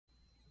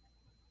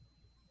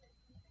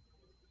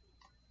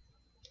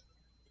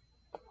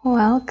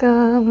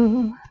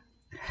Welcome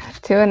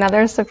to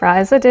another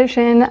surprise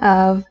edition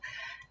of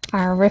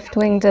our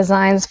Riftwing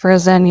Designs for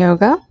Zen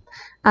Yoga.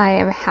 I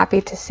am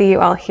happy to see you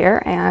all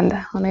here, and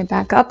let me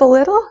back up a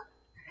little.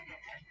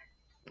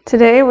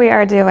 Today we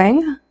are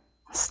doing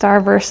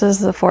Star versus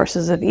the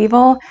Forces of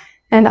Evil,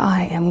 and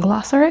I am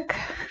Glossaric.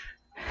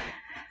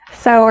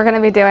 So we're going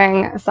to be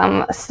doing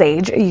some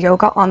sage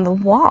yoga on the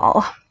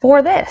wall.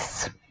 For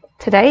this,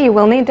 today you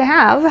will need to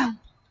have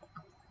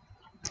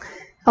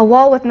a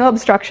wall with no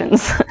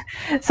obstructions.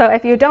 So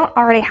if you don't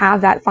already have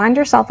that, find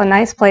yourself a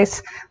nice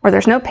place where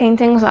there's no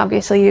paintings.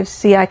 Obviously you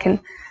see I've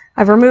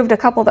removed a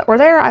couple that were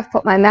there. I've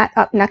put my mat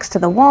up next to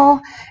the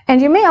wall.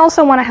 And you may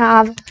also want to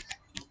have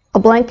a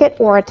blanket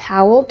or a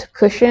towel to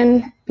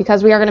cushion,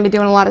 because we are going to be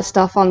doing a lot of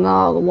stuff on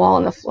the wall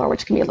and the floor,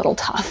 which can be a little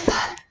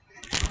tough.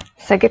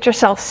 So get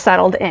yourself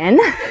settled in.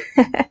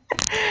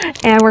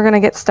 And we're going to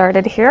get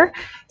started here.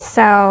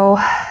 So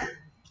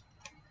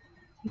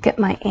get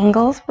my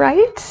angles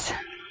right.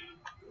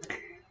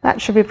 That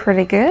should be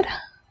pretty good.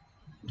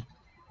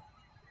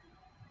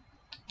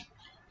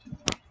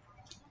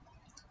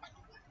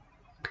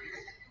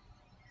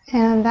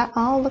 And that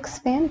all looks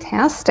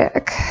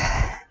fantastic.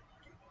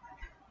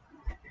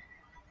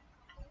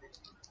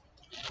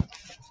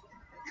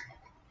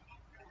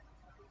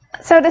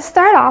 So to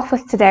start off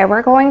with today,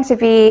 we're going to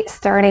be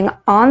starting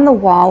on the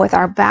wall with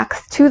our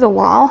backs to the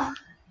wall.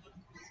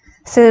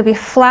 So it'll be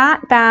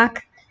flat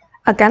back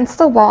against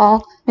the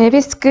wall.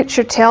 Maybe scoot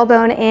your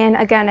tailbone in.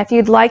 Again, if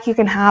you'd like, you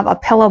can have a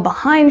pillow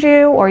behind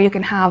you, or you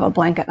can have a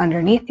blanket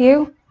underneath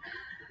you.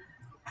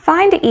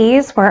 Find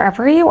ease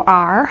wherever you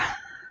are.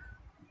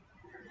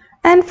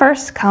 And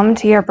first, come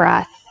to your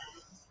breath.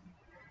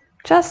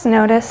 Just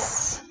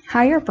notice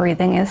how your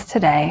breathing is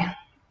today.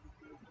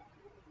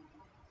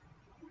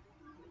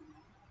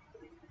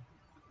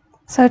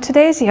 So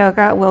today's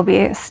yoga will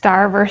be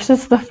Star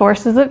versus the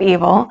Forces of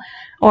Evil,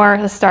 or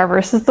the Star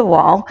versus the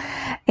Wall.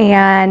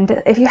 And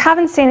if you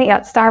haven't seen it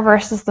yet, Star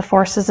versus the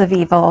Forces of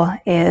Evil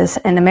is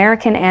an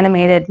American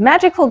animated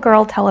magical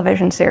girl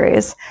television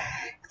series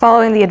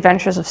following the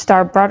adventures of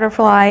Star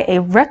Butterfly,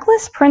 a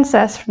reckless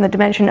princess from the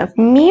dimension of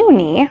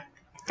Muni,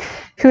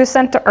 who is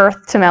sent to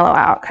Earth to mellow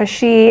out, because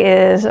she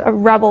is a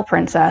rebel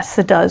princess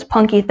that does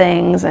punky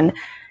things and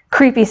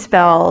creepy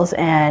spells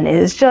and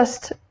is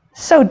just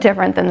so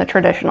different than the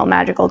traditional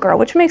magical girl,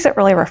 which makes it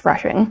really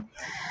refreshing.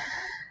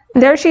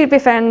 There she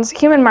befriends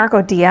human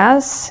Marco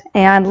Diaz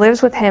and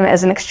lives with him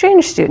as an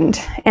exchange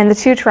student, and the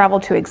two travel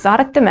to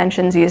exotic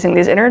dimensions using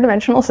these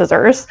interdimensional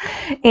scissors,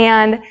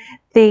 and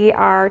they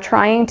are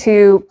trying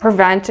to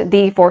prevent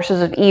the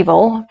forces of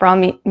evil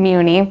from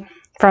Muni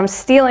from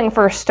stealing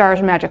First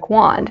Star's magic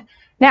wand.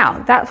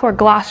 Now, that's where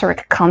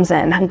Glossaric comes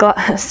in.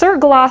 Sir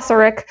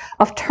Glossaric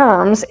of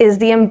Terms is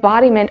the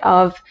embodiment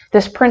of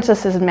this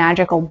princess's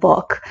magical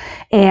book.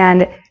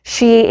 And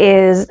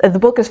the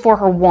book is for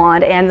her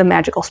wand and the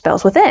magical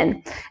spells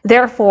within.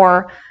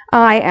 Therefore,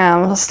 I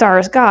am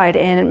Star's guide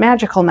in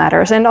magical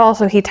matters. And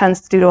also he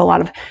tends to do a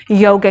lot of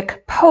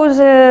yogic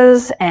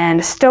poses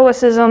and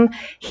stoicism.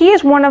 He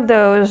is one of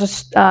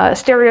those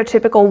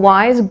stereotypical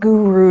wise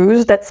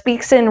gurus that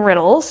speaks in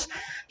riddles.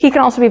 He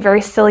can also be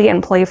very silly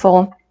and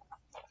playful.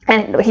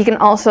 And he can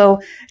also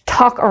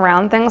talk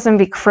around things and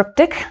be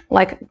cryptic,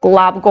 like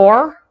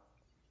Globgor,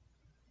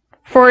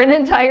 for an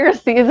entire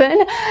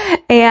season.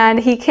 And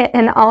he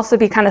can also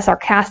be kind of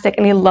sarcastic,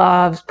 and he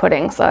loves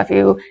pudding. So if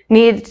you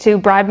need to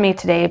bribe me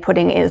today,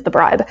 pudding is the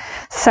bribe.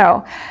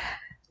 So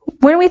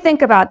when we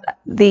think about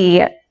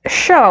the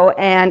show,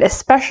 and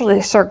especially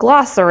Sir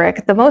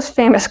Glossaric, the most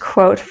famous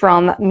quote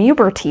from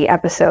Muberty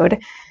episode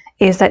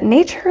is that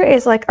nature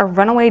is like a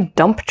runaway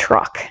dump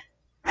truck.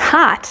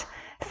 Hot,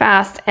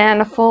 fast,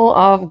 and full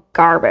of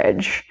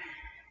garbage.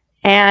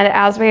 And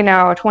as we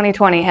know,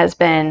 2020 has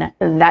been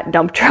that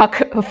dump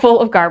truck full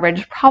of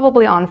garbage,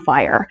 probably on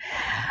fire.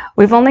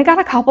 We've only got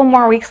a couple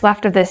more weeks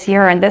left of this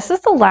year, and this is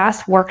the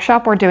last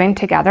workshop we're doing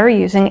together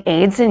using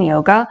aids in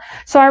yoga.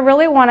 So I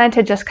really wanted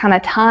to just kind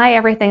of tie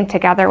everything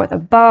together with a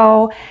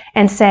bow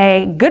and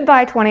say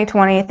goodbye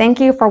 2020. Thank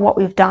you for what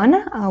we've done.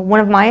 One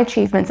of my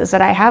achievements is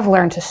that I have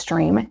learned to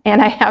stream,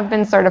 and I have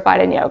been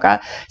certified in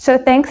yoga. So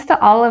thanks to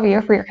all of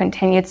you for your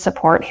continued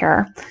support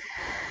here.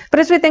 But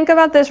as we think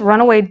about this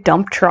runaway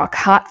dump truck,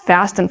 hot,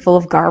 fast, and full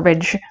of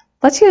garbage,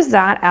 let's use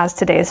that as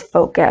today's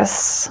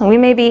focus. We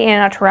may be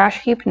in a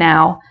trash heap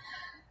now,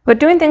 but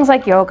doing things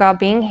like yoga,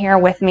 being here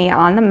with me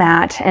on the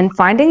mat, and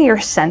finding your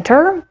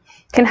center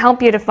can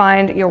help you to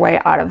find your way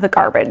out of the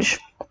garbage.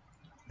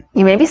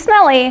 You may be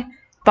smelly,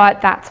 but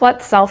that's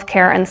what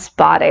self-care and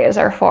spa days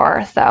are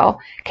for. So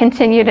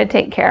continue to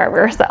take care of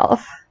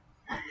yourself.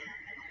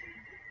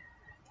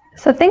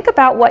 So think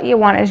about what you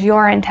want as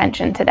your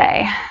intention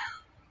today.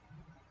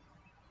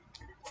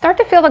 Start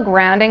to feel the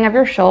grounding of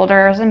your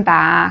shoulders and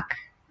back,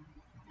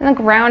 and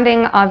the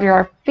grounding of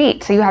your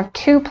feet. So you have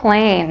two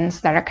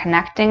planes that are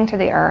connecting to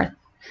the earth.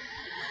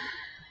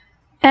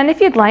 And if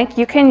you'd like,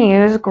 you can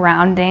use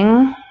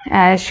grounding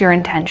as your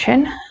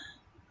intention.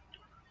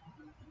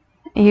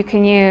 You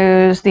can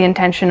use the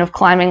intention of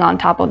climbing on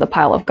top of the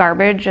pile of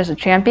garbage as a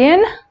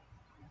champion.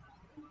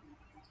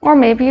 Or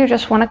maybe you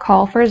just want to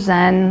call for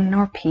Zen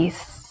or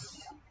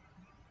peace.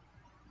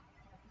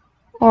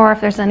 Or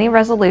if there's any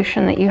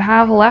resolution that you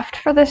have left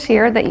for this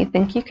year that you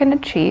think you can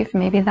achieve,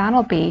 maybe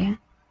that'll be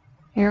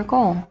your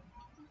goal.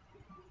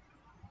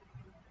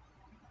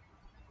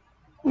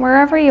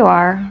 Wherever you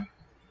are,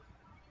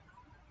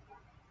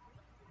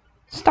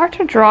 start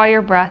to draw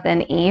your breath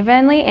in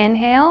evenly.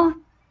 Inhale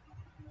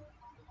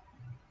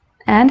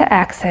and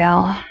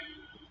exhale.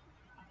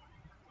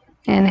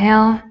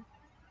 Inhale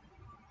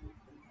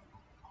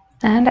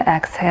and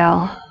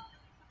exhale.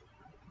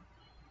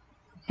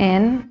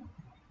 In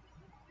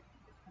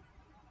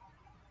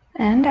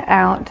and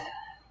out.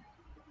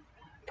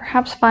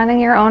 Perhaps finding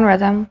your own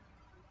rhythm,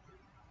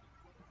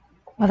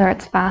 whether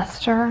it's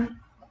faster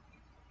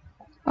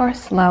or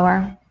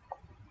slower.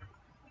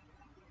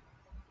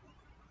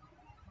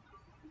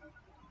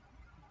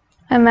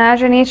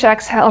 Imagine each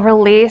exhale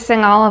releasing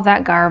all of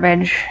that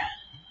garbage.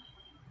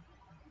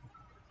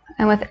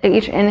 And with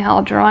each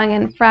inhale, drawing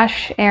in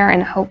fresh air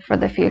and hope for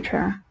the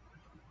future.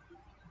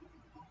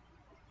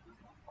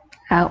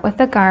 Out with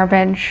the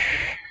garbage.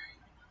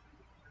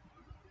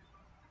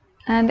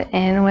 And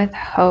in with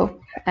hope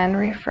and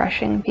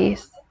refreshing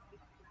peace.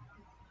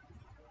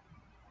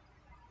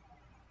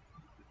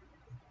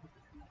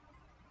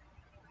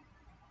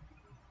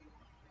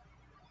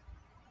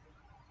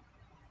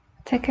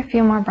 Take a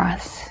few more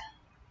breaths,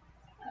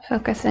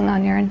 focusing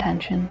on your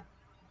intention.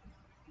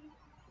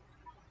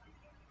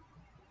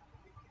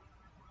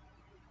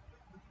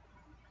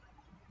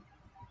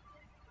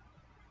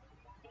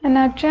 And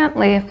now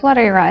gently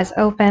flutter your eyes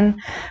open.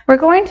 We're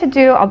going to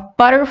do a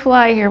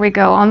butterfly, here we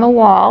go, on the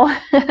wall.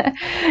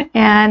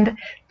 And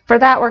for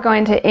that, we're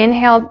going to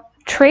inhale,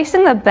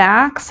 tracing the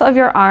backs of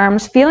your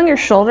arms, feeling your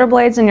shoulder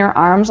blades and your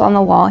arms on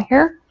the wall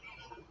here.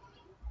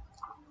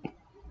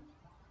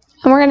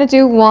 And we're going to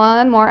do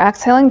one more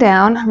exhaling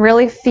down,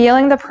 really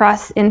feeling the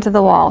press into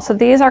the wall. So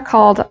these are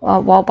called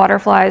wall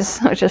butterflies,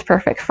 which is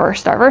perfect for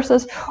star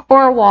verses,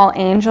 or wall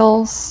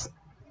angels.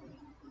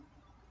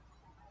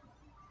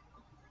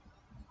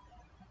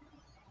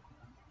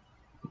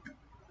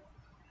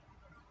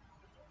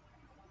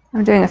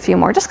 I'm doing a few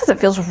more just because it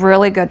feels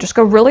really good. Just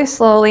go really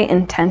slowly,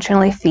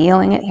 intentionally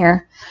feeling it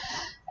here.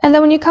 And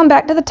then when you come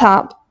back to the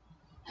top,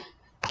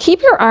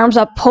 keep your arms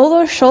up, pull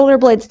those shoulder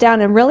blades down,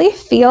 and really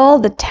feel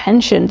the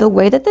tension, the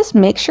way that this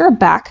makes your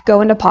back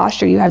go into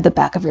posture. You have the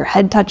back of your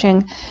head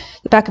touching,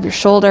 the back of your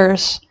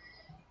shoulders,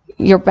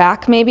 your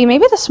back maybe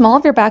the small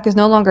of your back is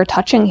no longer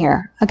touching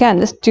here. Again,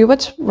 just do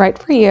what's right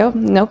for you,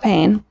 no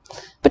pain,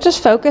 but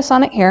just focus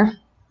on it here.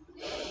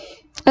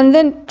 And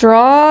then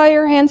draw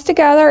your hands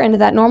together into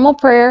that normal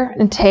prayer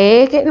and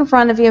take it in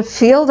front of you.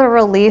 Feel the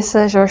release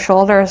as your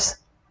shoulders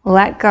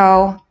let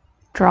go,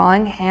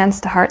 drawing hands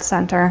to heart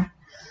center.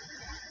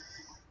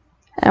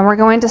 And we're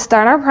going to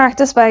start our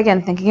practice by,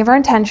 again, thinking of our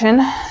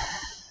intention.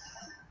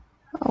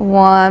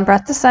 One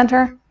breath to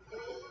center.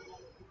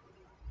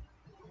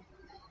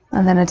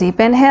 And then a deep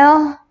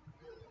inhale.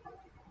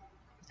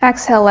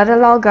 Exhale, let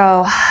it all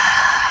go.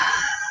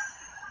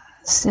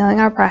 Sealing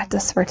our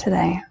practice for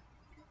today.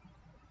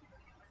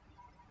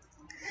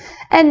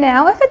 And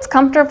now, if it's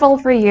comfortable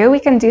for you, we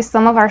can do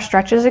some of our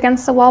stretches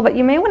against the wall, but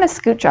you may want to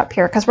scooch up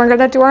here because we're going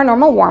to do our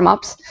normal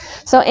warm-ups.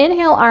 So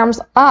inhale,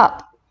 arms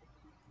up.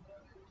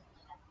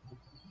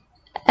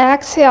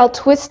 Exhale,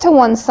 twist to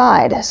one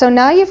side. So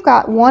now you've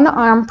got one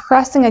arm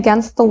pressing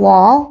against the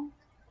wall.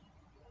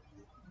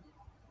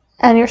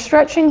 And you're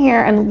stretching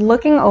here and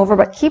looking over,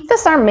 but keep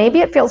this arm.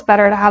 Maybe it feels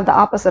better to have the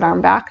opposite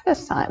arm back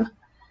this time.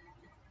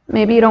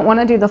 Maybe you don't want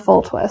to do the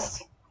full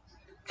twist.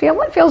 Feel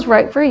what feels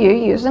right for you,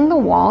 using the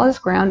wall as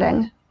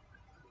grounding.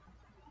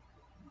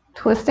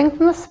 Twisting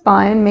from the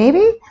spine.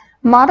 Maybe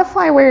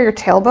modify where your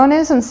tailbone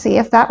is and see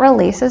if that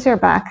releases your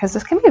back, because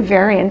this can be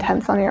very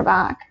intense on your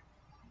back.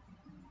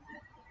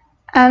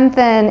 And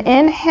then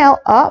inhale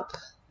up,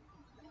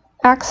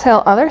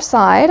 exhale other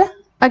side.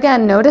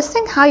 Again,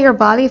 noticing how your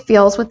body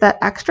feels with that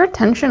extra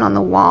tension on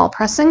the wall,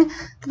 pressing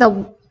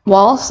the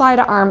wall side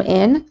arm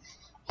in,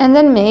 and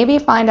then maybe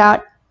find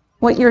out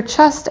what your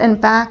chest and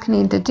back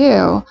need to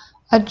do,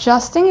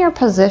 adjusting your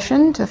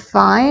position to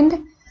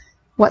find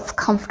what's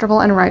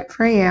comfortable and right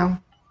for you.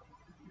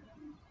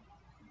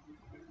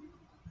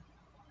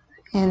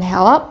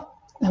 Inhale up,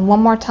 and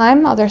one more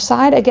time, other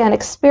side. Again,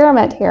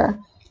 experiment here.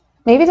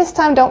 Maybe this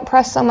time don't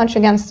press so much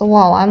against the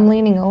wall. I'm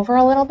leaning over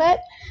a little bit.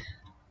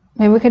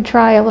 Maybe we could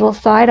try a little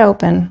side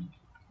open.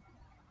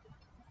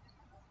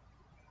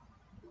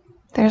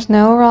 There's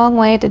no wrong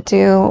way to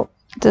do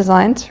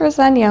designs for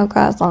Zen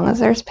yoga as long as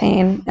there's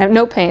pain.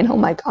 No pain, oh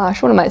my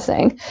gosh, what am I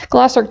saying?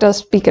 Glasswork does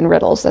speak in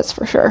riddles, that's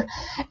for sure.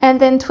 And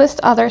then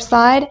twist other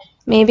side,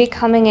 maybe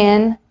coming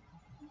in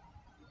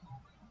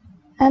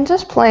and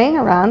just playing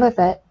around with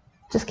it.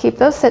 Just keep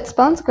those sits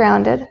bones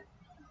grounded.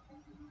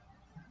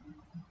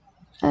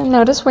 And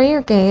notice where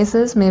your gaze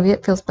is. Maybe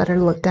it feels better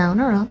to look down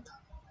or up.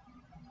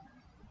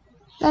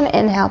 Then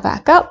inhale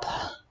back up.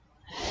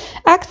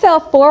 Exhale,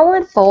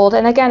 forward fold.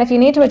 And again, if you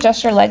need to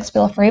adjust your legs,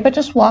 feel free, but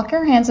just walk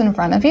your hands in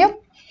front of you.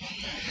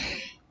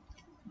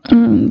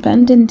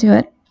 Bend into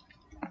it.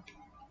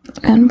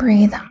 And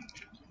breathe.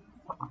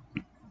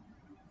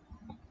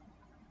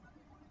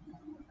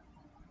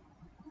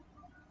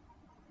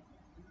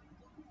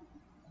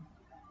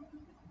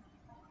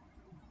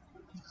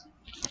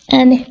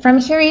 And from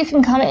here, you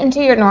can come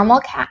into your normal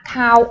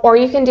cat-cow, or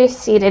you can do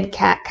seated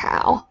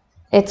cat-cow.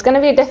 It's going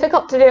to be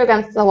difficult to do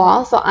against the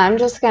wall, so I'm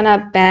just going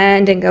to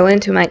bend and go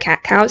into my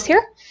cat-cows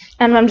here.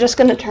 And I'm just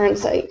going to turn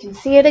so you can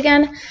see it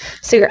again.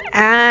 So you're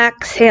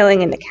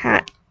exhaling into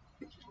cat.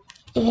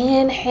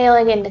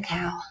 Inhaling into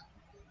cow.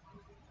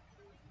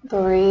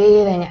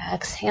 Breathing,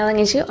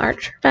 exhaling as you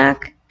arch your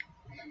back.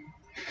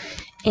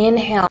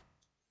 Inhale.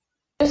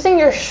 Using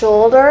your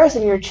shoulders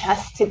and your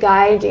chest to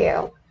guide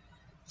you.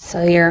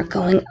 So you're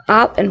going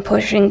up and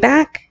pushing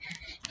back.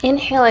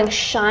 Inhaling,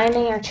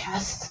 shining your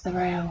chest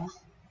through.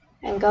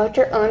 And go at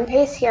your own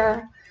pace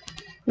here.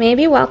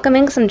 Maybe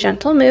welcoming some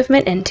gentle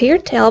movement into your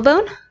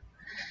tailbone.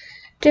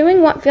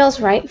 Doing what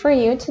feels right for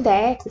you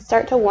today to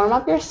start to warm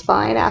up your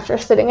spine after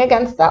sitting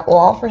against that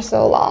wall for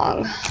so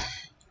long.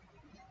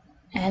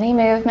 Any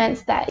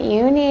movements that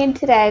you need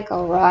today,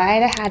 go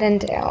right ahead and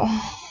do.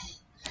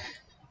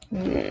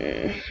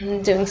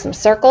 I'm doing some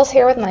circles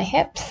here with my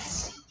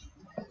hips.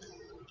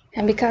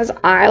 And because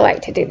I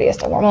like to do these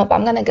to warm up,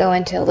 I'm going to go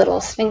into a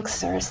little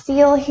sphinx or a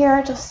seal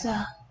here just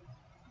to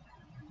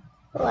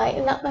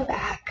lighten up my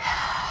back.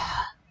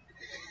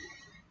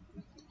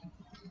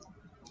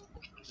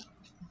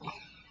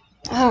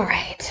 All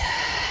right.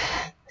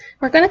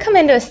 We're going to come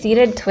into a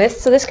seated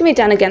twist. So this can be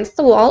done against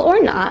the wall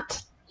or not.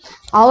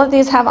 All of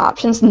these have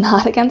options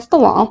not against the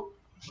wall.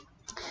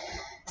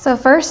 So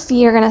first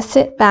you're going to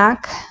sit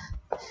back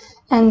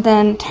and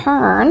then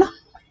turn.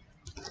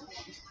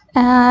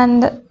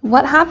 And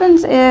what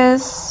happens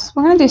is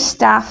we're going to do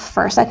staff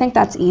first. I think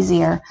that's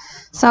easier.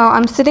 So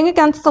I'm sitting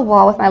against the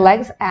wall with my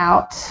legs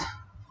out,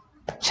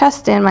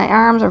 chest in. My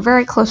arms are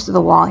very close to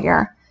the wall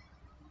here.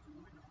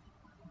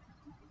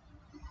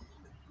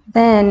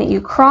 Then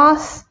you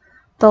cross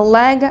the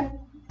leg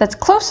that's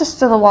closest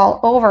to the wall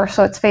over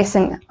so it's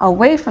facing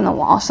away from the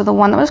wall. So the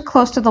one that was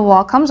close to the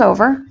wall comes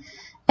over,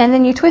 and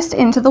then you twist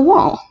into the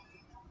wall.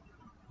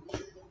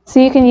 So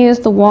you can use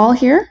the wall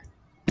here.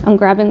 I'm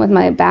grabbing with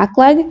my back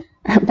leg,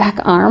 or back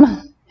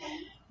arm,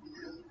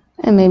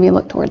 and maybe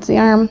look towards the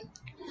arm.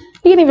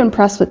 You can even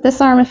press with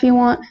this arm if you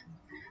want.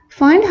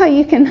 Find how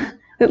you can,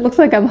 it looks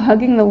like I'm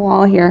hugging the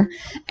wall here,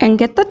 and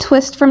get the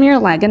twist from your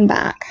leg and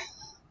back.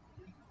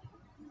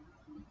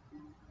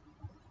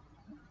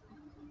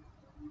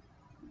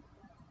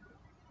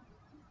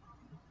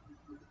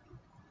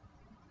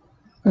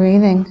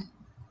 Breathing.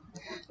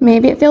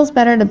 Maybe it feels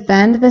better to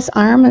bend this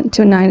arm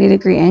to a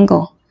 90-degree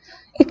angle.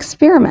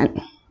 Experiment.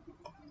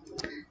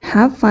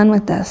 Have fun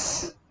with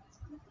this.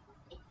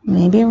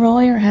 Maybe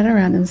roll your head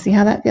around and see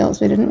how that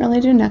feels. We didn't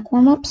really do neck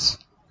warm-ups.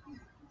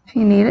 If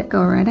you need it,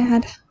 go right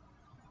ahead.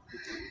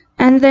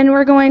 And then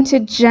we're going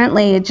to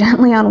gently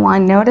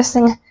unwind,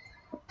 noticing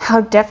how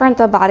different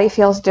the body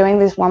feels doing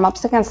these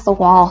warm-ups against the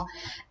wall.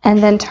 And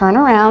then turn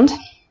around,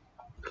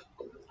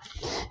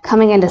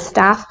 coming into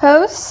staff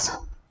pose.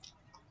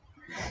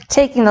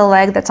 Taking the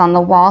leg that's on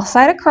the wall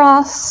side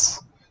across,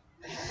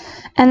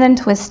 and then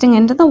twisting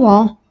into the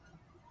wall.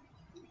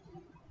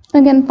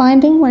 Again,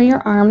 finding where your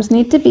arms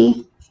need to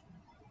be.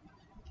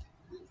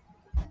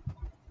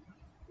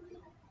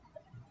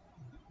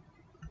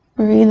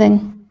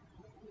 Breathing.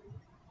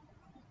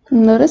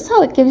 Notice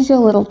how it gives you a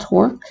little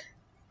torque.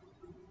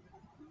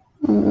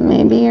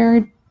 Maybe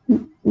you're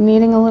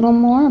needing a little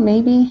more,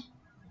 maybe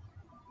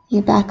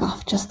you back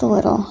off just a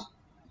little.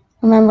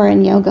 Remember,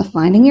 in yoga,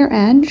 finding your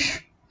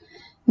edge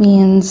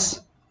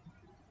means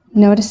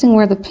noticing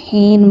where the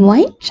pain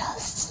might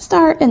just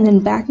start and then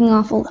backing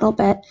off a little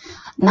bit,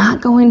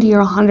 not going to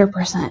your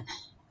 100%.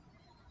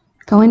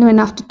 Going to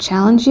enough to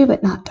challenge you,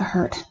 but not to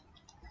hurt.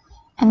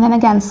 And then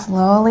again,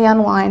 slowly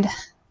unwind.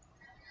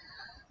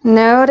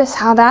 Notice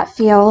how that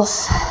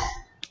feels.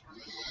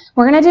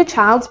 We're going to do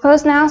child's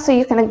pose now, so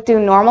you can do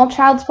normal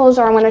child's pose,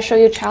 or I'm going to show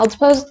you child's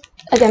pose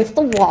against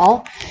the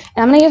wall.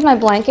 And I'm going to use my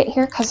blanket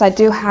here because I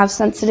do have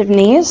sensitive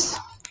knees.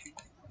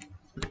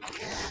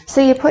 So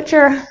you put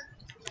your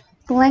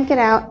blanket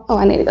out. Oh,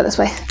 I need to go this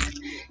way.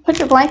 Put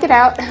your blanket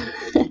out.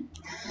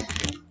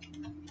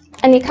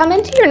 And you come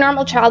into your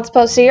normal child's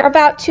pose. So you're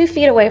about 2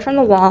 feet away from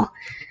the wall.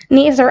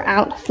 Knees are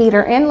out, feet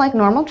are in like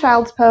normal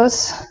child's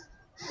pose.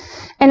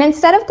 And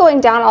instead of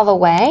going down all the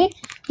way,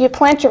 you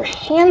plant your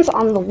hands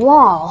on the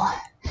wall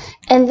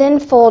and then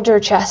fold your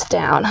chest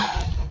down.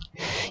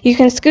 You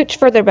can scooch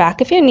further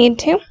back if you need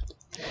to,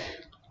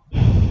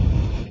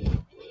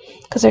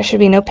 because there should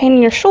be no pain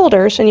in your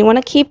shoulders, and you want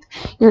to keep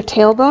your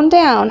tailbone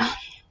down.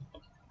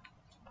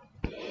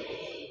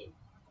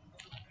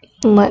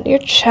 Let your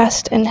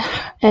chest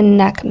and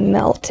neck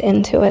melt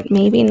into it,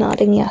 maybe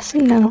nodding yes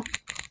and no.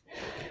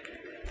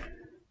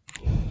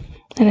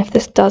 And if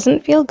this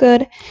doesn't feel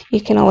good,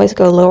 you can always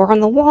go lower on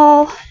the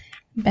wall,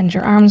 bend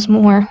your arms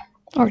more,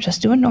 or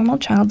just do a normal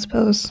child's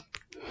pose.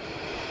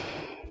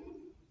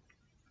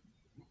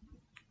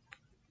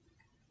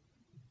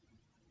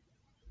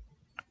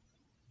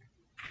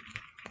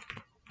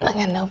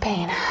 Again, no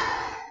pain.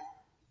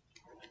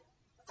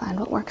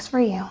 works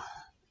for you.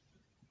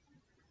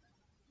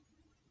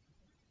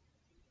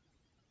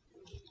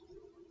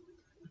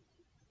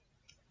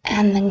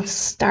 And then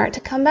start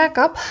to come back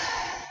up.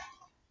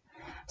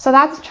 So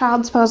that's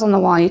child's pose on the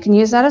wall. You can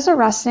use that as a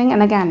resting.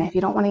 And again, if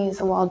you don't want to use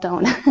the wall,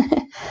 don't.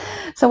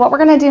 So what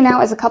we're going to do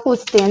now is a couple of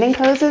standing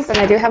poses. And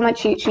I do have my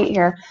cheat sheet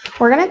here.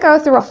 We're going to go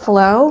through a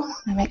flow.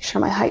 Let me make sure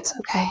my height's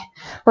okay.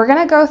 We're going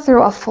to go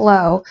through a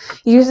flow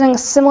using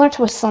similar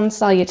to a sun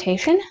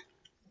salutation,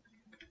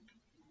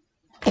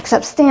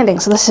 except standing.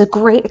 So this is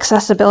great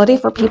accessibility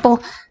for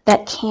people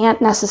that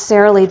can't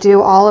necessarily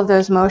do all of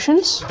those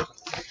motions,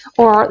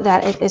 or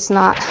that it is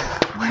not,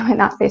 why am I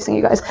not facing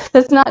you guys?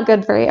 That's not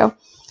good for you.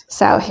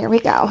 So here we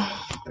go.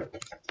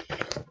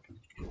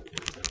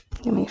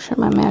 Make sure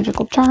my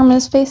magical charm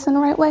is facing the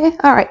right way.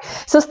 All right,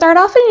 so start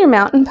off in your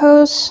mountain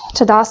pose,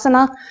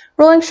 Tadasana,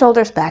 rolling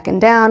shoulders back and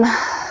down,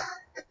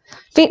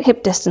 feet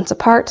hip distance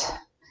apart.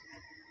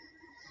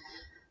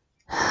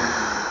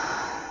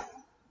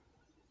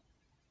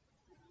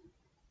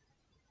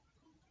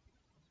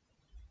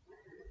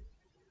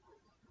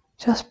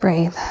 Just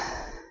breathe.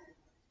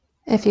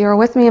 If you were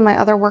with me in my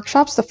other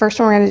workshops, the first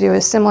one we're going to do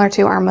is similar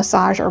to our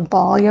massage or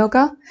ball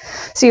yoga.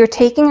 So you're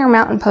taking your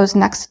mountain pose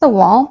next to the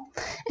wall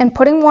and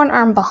putting one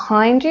arm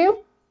behind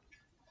you.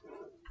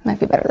 Might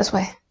be better this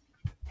way.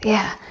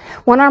 Yeah.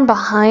 One arm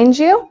behind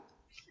you.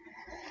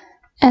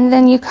 And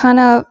then you kind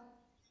of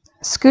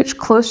scooch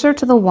closer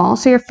to the wall.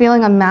 So you're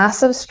feeling a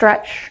massive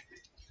stretch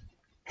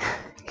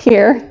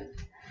here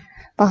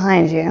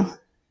behind you.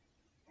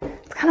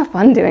 It's kind of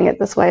fun doing it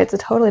this way. It's a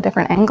totally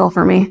different angle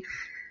for me.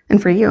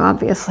 And for you,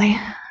 obviously.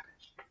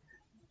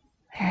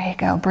 There you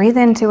go. Breathe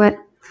into it.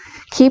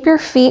 Keep your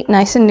feet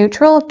nice and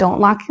neutral. Don't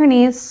lock your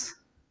knees.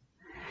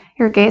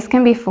 Your gaze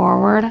can be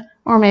forward.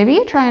 Or maybe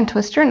you try and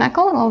twist your neck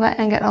a little bit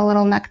and get a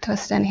little neck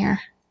twist in here.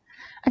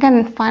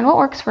 Again, find what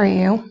works for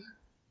you.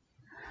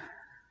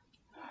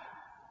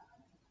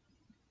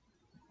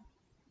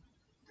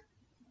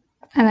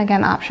 And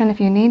again, option if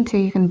you need to,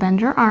 you can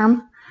bend your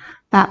arm.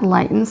 That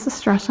lightens the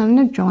stress on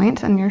the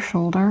joint and your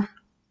shoulder.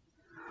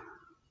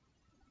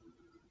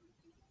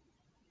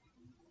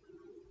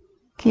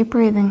 Keep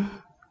breathing.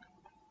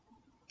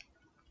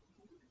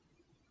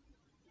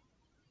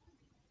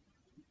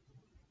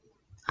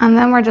 And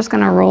then we're just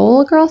going to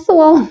roll across the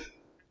wall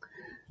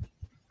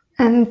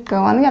and go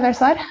on the other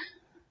side.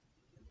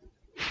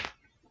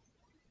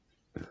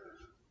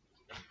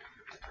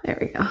 There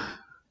we go.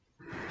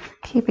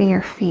 Keeping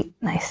your feet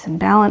nice and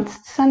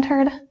balanced,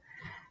 centered.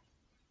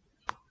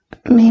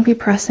 Maybe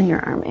pressing your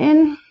arm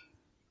in.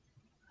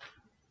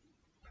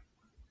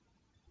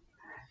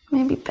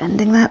 Maybe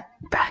bending that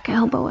back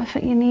elbow if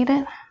you need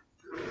it.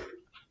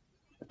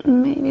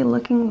 Maybe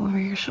looking over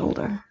your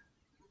shoulder.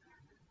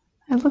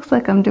 It looks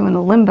like I'm doing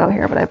a limbo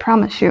here, but I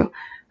promise you,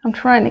 I'm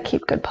trying to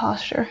keep good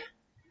posture.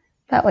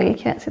 That way you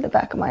can't see the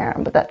back of my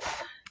arm, but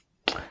that's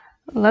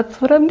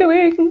what I'm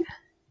doing.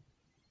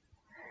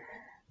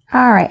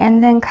 All right,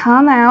 and then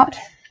come out.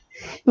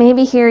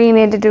 Maybe here you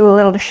need to do a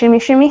little shimmy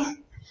shimmy.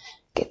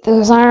 Get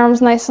those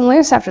arms nice and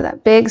loose after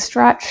that big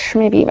stretch,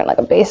 maybe even like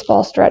a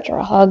baseball stretch or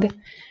a hug.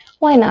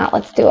 Why not?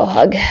 Let's do a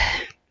hug.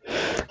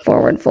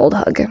 Forward fold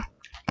hug.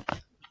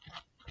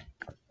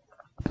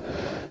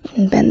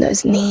 And bend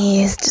those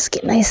knees. Just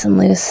get nice and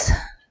loose.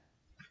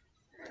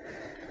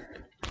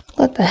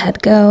 Let the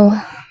head go.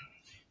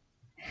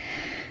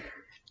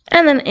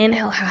 And then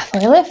inhale,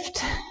 halfway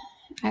lift.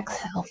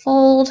 Exhale,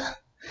 fold.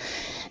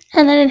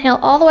 And then inhale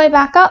all the way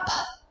back up.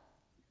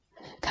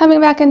 Coming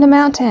back into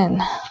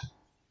mountain.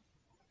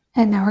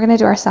 And now we're going to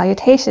do our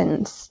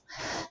salutations.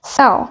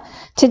 So,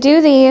 to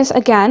do these,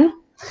 again,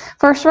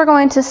 first we're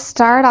going to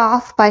start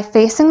off by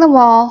facing the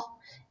wall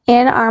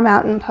in our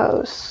mountain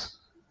pose.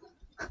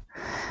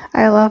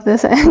 I love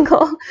this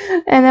angle.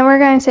 And then we're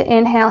going to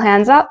inhale,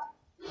 hands up.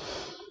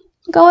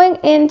 Going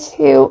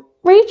into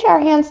reach our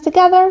hands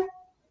together,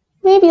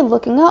 maybe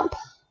looking up.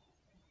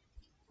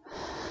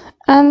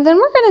 And then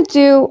we're going to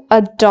do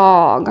a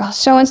dog.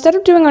 So instead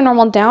of doing a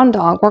normal down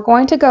dog, we're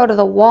going to go to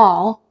the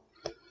wall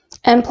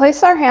and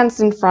place our hands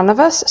in front of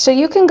us. So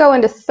you can go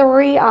into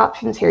 3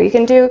 options here. You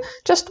can do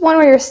just one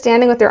where you're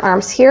standing with your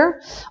arms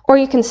here, or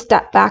you can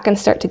step back and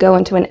start to go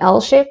into an L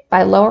shape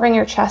by lowering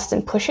your chest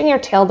and pushing your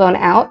tailbone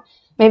out.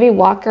 Maybe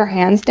walk your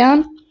hands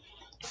down.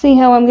 See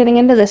how I'm getting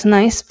into this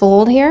nice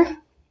fold here?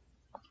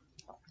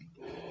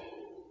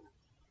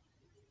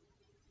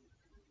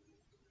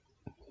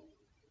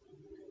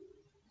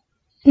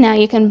 Now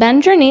you can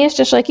bend your knees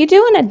just like you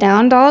do in a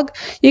down dog.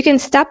 You can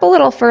step a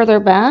little further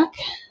back.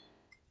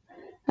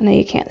 I know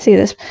you can't see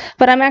this,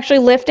 but I'm actually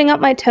lifting up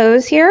my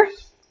toes here.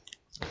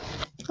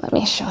 Let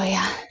me show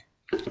you.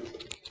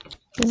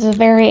 This is a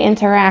very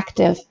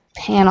interactive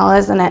panel,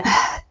 isn't it?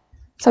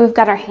 So we've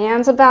got our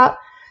hands about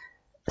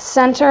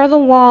center of the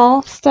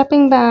wall,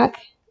 stepping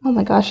back. Oh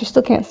my gosh, you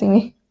still can't see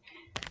me.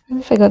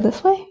 Maybe if I go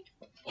this way?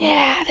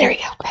 Yeah, there we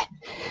go. Okay.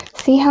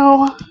 See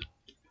how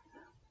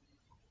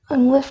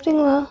I'm lifting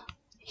the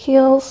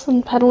heels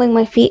and pedaling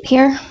my feet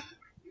here?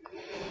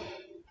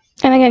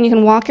 And again, you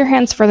can walk your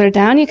hands further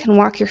down. You can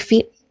walk your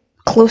feet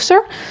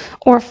closer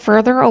or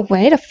further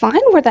away to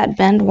find where that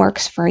bend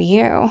works for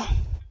you.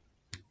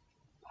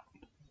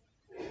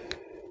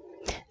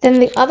 Then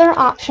the other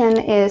option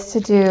is to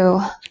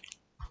do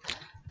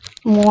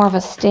more of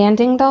a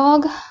standing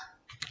dog,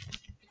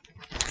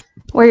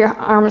 where your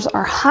arms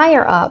are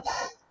higher up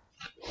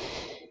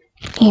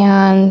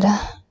and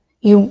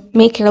you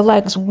make your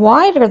legs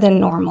wider than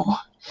normal,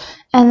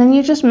 and then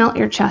you just melt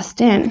your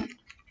chest in.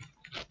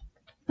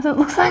 So it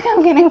looks like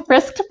I'm getting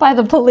frisked by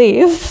the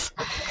police,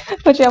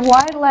 but you have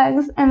wide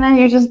legs and then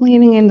you're just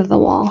leaning into the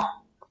wall.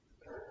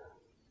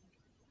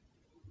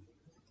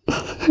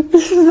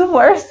 This is the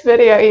worst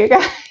video, you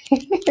guys.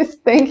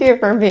 Thank you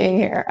for being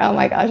here. Oh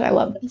my gosh, I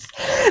love this.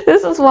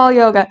 This is wall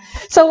yoga.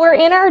 So we're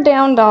in our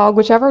down dog,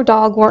 whichever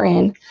dog we're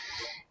in.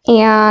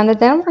 And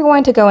then we're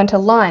going to go into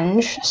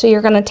lunge. So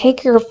you're going to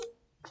take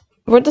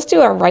we'll just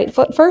do our right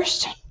foot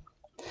first.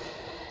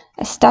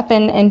 Step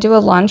in and do a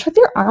lunge with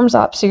your arms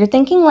up. So you're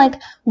thinking like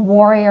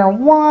warrior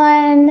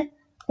one,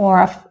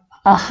 or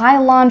a high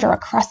lunge or a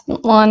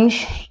crescent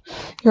lunge.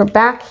 Your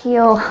back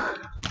heel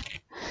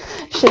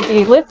should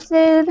be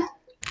lifted.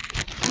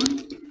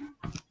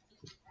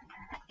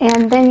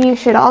 And then you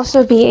should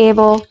also be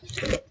able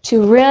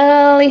to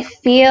really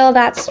feel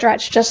that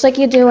stretch, just like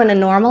you do in a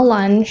normal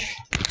lunge.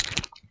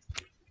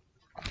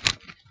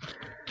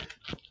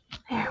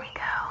 There we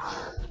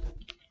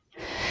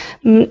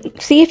go.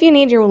 See if you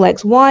need your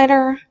legs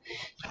wider,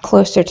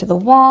 closer to the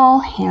wall,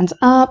 hands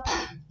up,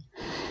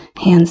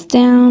 hands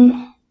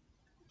down.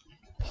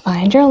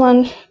 Find your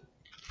lunge.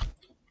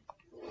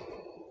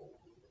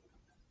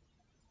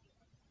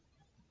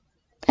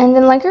 And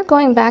then like you're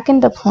going back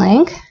into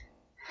plank,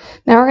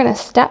 now we're going to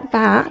step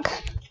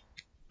back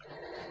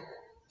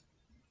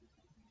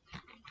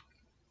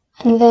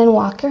and then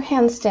walk your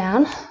hands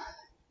down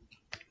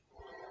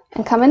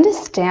and come into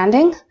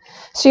standing.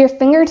 So your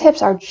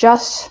fingertips are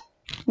just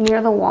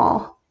near the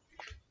wall.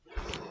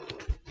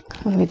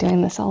 I'm going to be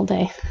doing this all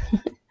day.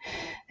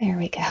 There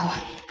we go.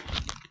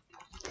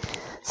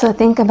 So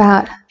think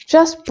about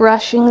just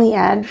brushing the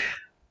edge.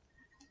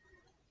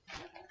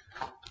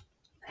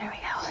 There we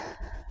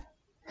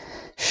go.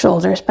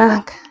 Shoulders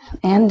back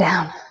and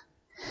down.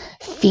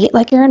 Feet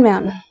like you're in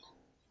mountain.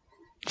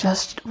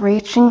 Just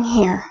reaching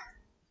here.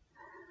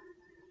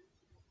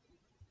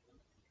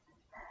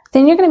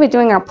 Then you're going to be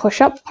doing our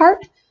push-up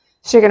part.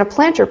 So you're going to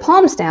plant your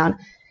palms down,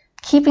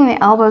 keeping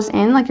the elbows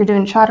in like you're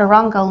doing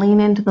chaturanga, lean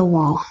into the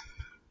wall.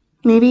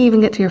 Maybe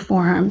even get to your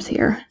forearms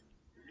here.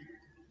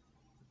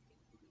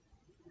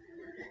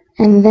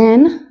 And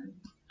then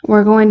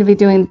we're going to be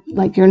doing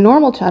like your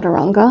normal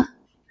chaturanga.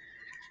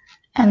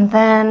 And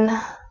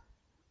then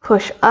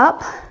push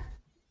up.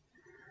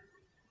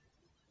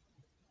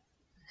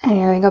 And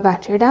here we go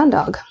back to your down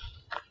dog.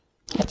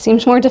 It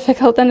seems more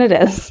difficult than it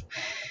is.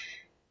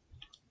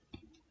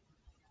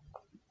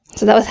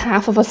 So that was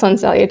half of a sun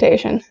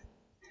salutation.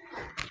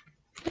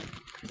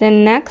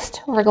 Then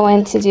next, we're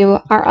going to do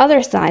our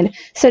other side.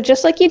 So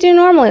just like you do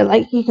normally,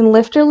 like you can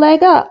lift your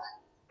leg up,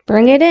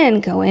 bring it in,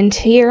 go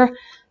into your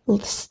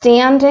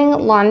standing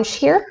lunge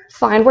here.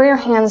 Find where your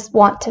hands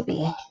want to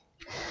be.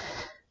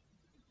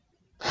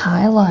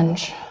 High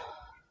lunge.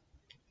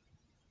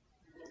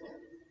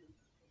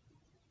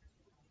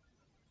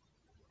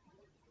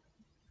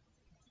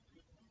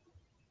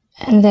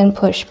 And then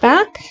push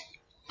back,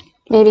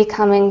 maybe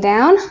coming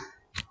down,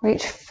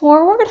 reach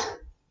forward,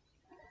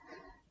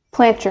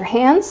 plant your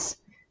hands,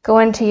 go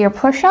into your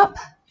push-up,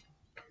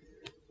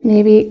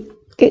 maybe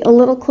get a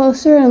little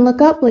closer and look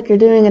up like you're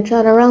doing a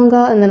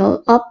chaturanga, and then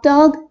an up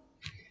dog,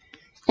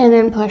 and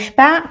then push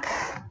back,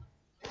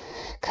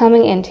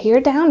 coming into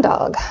your down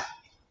dog.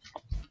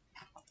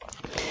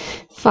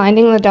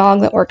 Finding the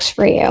dog that works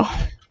for you.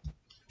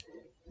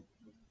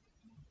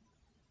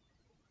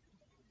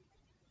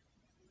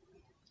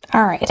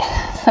 All right,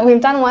 so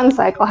we've done one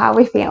cycle. How are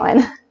we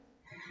feeling?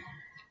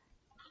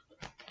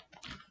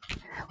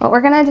 What we're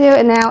gonna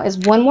do now is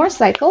one more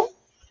cycle.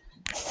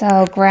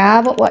 So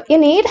grab what you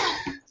need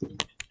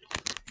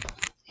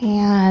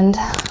and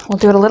we'll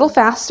do it a little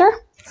faster.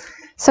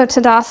 So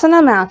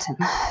Tadasana Mountain.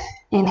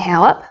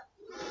 Inhale up.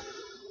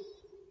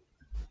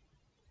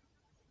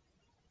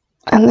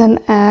 And then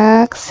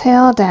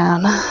exhale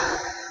down.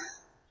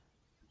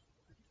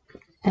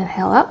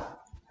 Inhale up.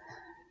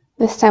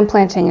 This time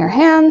planting your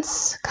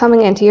hands,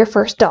 coming into your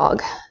first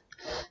dog.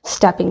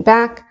 Stepping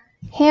back,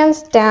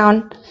 hands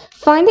down,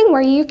 finding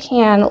where you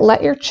can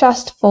let your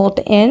chest fold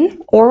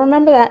in, or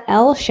remember that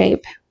L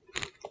shape.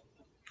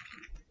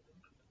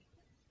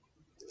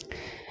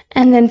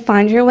 And then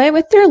find your way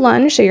with your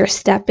lunge, so you're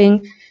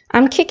stepping.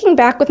 I'm kicking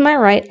back with my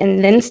right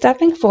and then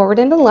stepping forward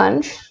into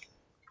lunge.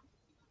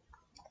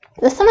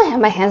 This time I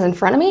have my hands in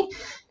front of me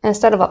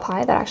instead of up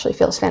high. That actually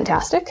feels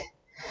fantastic.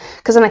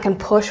 Because then I can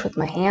push with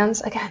my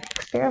hands. Again,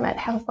 experiment,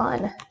 have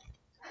fun.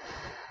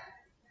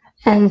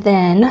 And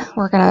then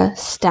we're gonna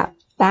step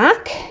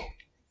back.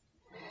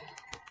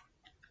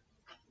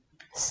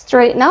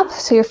 Straighten up,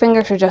 so your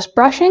fingers are just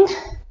brushing.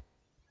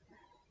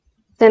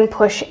 Then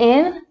push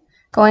in,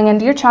 going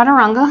into your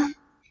chaturanga.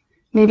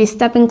 Maybe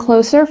stepping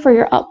closer for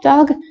your up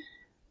dog.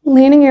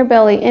 Leaning your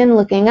belly in,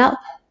 looking up,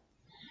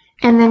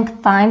 and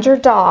then find your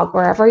dog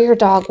wherever your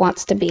dog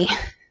wants to be.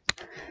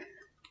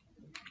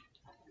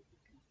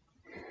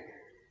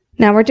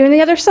 Now we're doing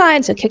the other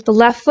side, so kick the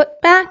left foot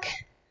back,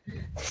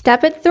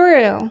 step it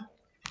through,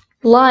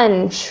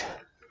 lunge.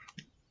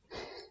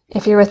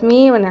 If you're with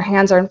me, when your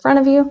hands are in front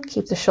of you,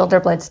 keep the shoulder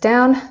blades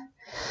down.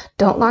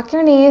 Don't lock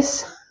your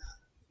knees.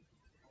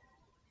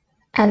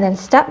 And then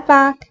step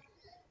back.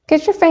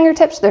 Get your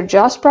fingertips, they're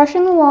just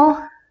brushing the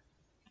wall.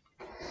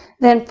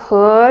 Then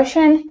push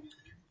in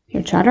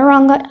your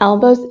chaturanga,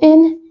 elbows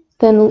in.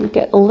 Then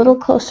get a little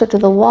closer to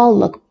the wall,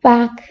 look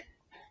back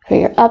for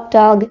your up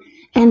dog,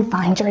 and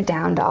find your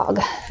down dog.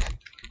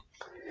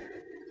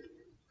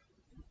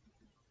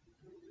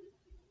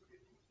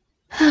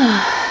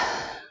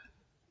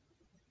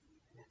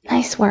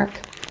 Nice work.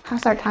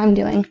 How's our time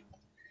doing?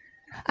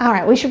 All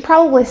right, we should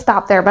probably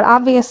stop there, but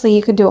obviously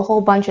you could do a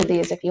whole bunch of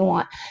these if you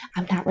want.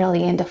 I'm not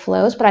really into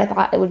flows, but I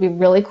thought it would be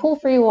really cool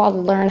for you all to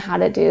learn how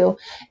to do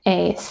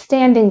a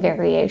standing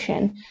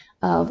variation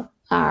of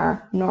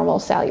our normal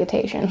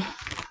salutation.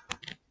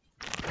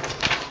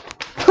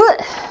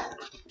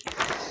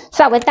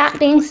 So with that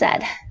being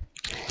said,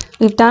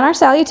 we've done our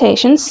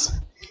salutations.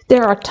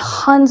 There are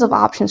tons of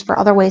options for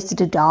other ways to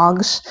do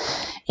dogs,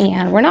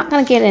 and we're not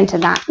going to get into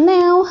that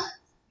now,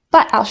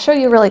 but I'll show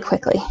you really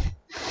quickly.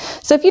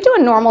 So if you do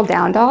a normal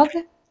down dog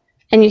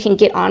and you can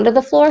get onto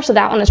the floor, so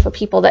that one is for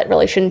people that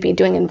really shouldn't be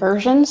doing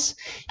inversions,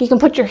 you can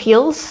put your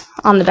heels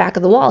on the back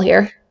of the wall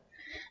here,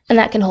 and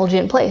that can hold you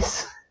in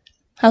place.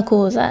 How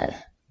cool is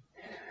that?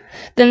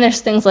 Then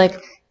there's things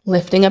like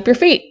lifting up your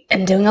feet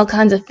and doing all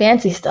kinds of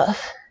fancy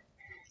stuff,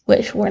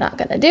 which we're not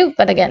going to do,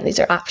 but again, these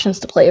are options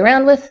to play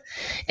around with.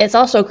 It's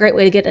also a great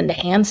way to get into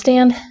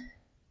handstand.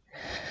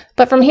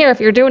 But from here, if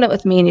you're doing it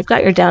with me and you've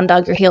got your down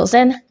dog, your heels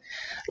in,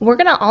 we're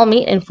going to all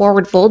meet in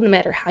forward fold no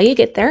matter how you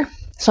get there.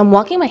 So I'm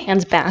walking my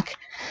hands back,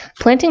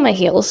 planting my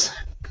heels,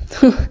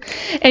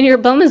 and your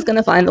bum is going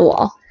to find the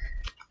wall.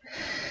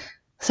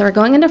 So we're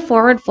going into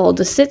forward fold,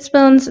 the sits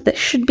bones that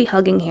should be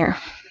hugging here.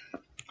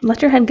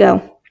 Let your head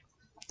go.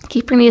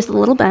 Keep your knees a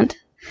little bent.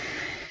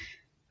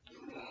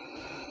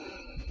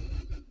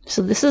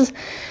 So this is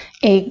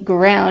a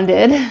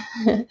grounded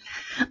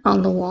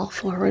on the wall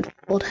forward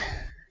fold.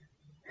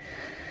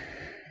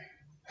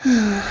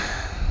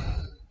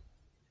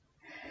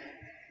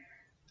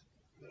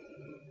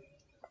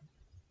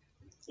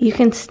 You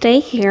can stay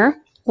here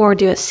or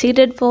do a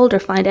seated fold or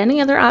find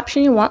any other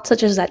option you want,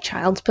 such as that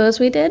child's pose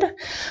we did,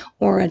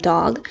 or a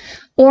dog.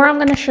 Or I'm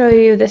going to show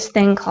you this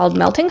thing called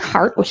Melting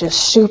Heart, which is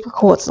super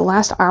cool. It's the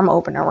last arm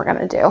opener we're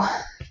going to do.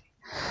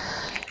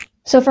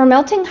 So for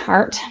Melting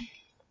Heart,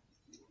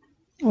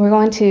 we're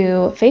going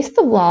to face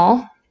the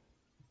wall.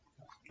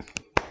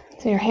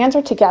 So your hands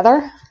are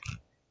together,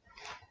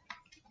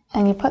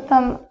 and you put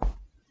them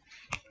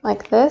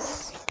like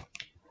this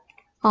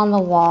on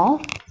the wall.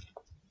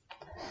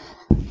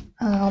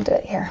 I'll do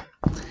it here.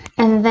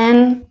 And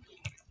then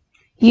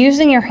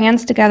using your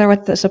hands together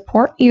with the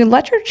support, you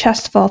let your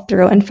chest fall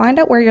through and find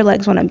out where your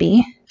legs want to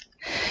be.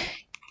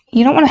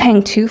 You don't want to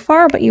hang too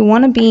far, but you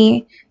want to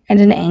be at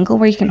an angle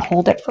where you can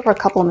hold it for a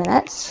couple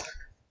minutes.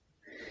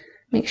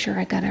 Make sure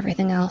I got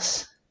everything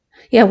else.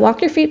 Yeah,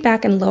 walk your feet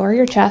back and lower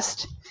your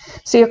chest.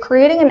 So you're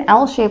creating an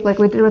L shape like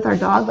we did with our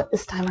dog, but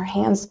this time our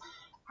hands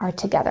are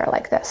together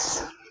like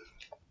this.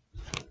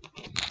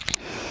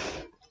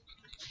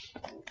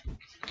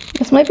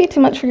 This might be too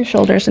much for your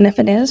shoulders, and if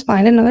it is,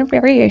 find another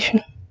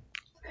variation.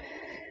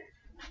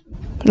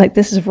 Like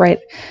this is right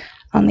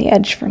on the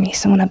edge for me,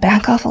 so I'm going to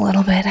back off a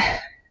little bit.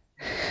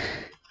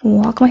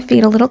 Walk my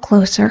feet a little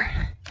closer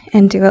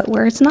and do it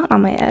where it's not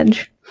on my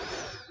edge.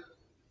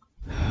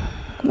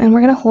 And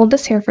we're going to hold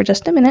this here for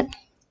just a minute.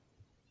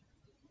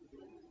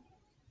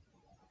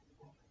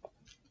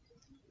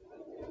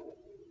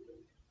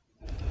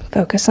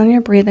 Focus on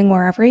your breathing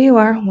wherever you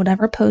are,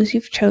 whatever pose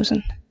you've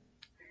chosen.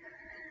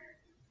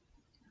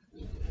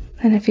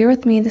 And if you're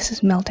with me, this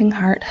is Melting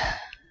Heart.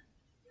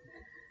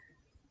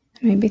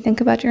 Maybe think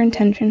about your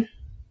intention.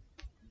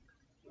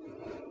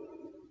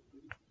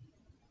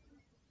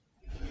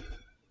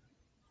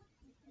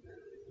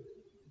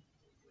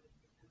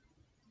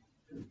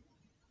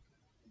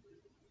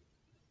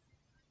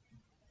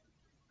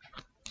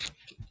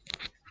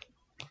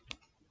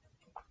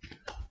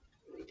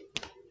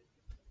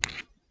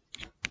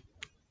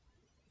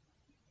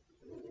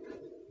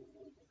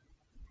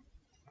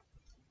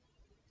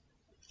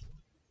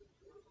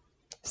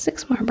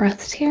 Six more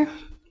breaths here.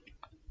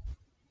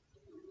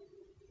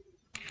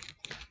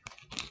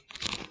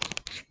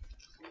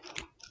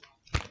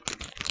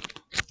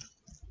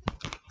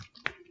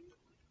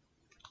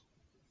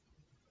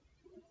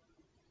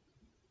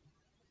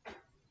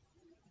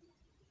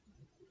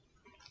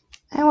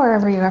 And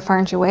wherever you are,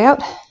 find your way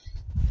out.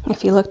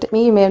 If you looked at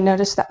me, you may have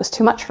noticed that was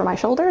too much for my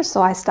shoulders,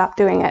 so I stopped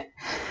doing it.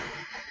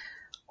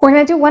 We're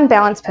going to do one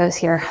balance pose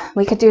here.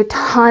 We could do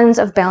tons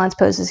of balance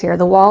poses here.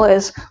 The wall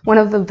is one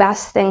of the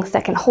best things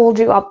that can hold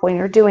you up when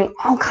you're doing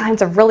all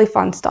kinds of really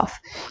fun stuff.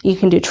 You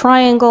can do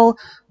triangle,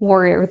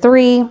 warrior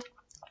three,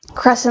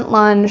 crescent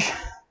lunge,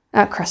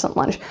 crescent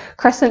lunge,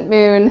 crescent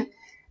moon.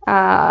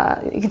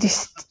 You can do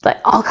like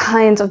all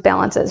kinds of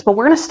balances, but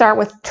we're going to start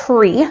with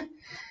tree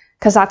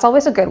because that's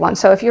always a good one.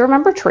 So if you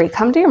remember tree,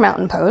 come to your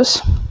mountain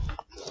pose.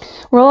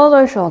 Roll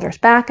those shoulders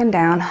back and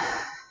down.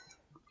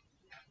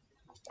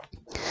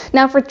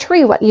 Now for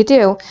tree, what you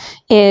do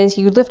is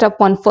you lift up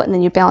one foot and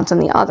then you balance on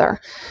the other.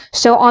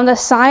 So on the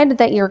side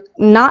that you're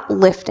not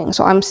lifting,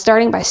 so I'm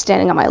starting by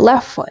standing on my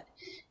left foot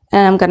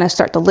and I'm going to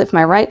start to lift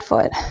my right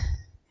foot.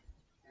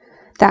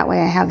 That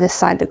way I have this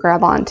side to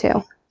grab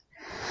onto.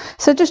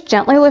 So just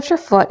gently lift your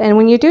foot, and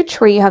when you do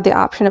tree, you have the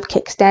option of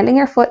kickstanding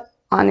your foot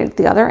on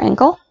the other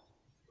ankle,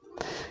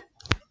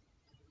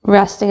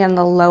 resting in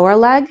the lower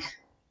leg.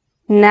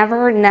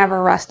 Never,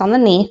 never rest on the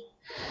knee,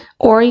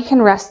 or you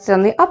can rest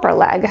on the upper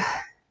leg.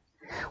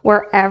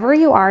 Wherever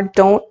you are,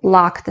 don't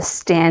lock the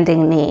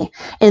standing knee.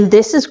 And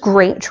this is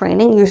great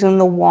training using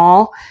the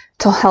wall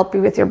to help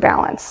you with your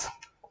balance.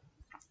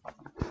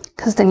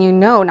 Because then you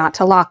know not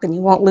to lock and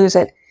you won't lose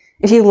it.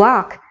 If you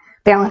lock,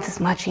 balance is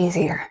much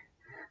easier.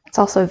 It's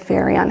also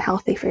very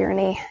unhealthy for your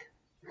knee.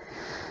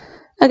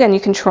 Again, you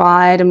can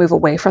try to move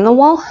away from the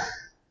wall.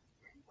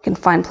 You can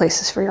find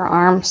places for your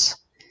arms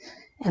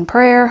in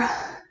prayer,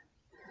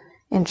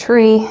 in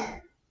tree,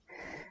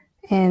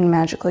 in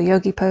magical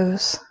yogi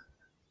pose.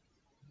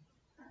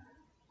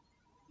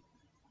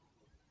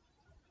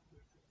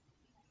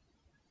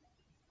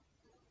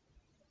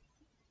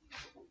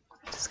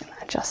 I'm just going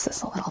to adjust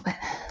this a little bit.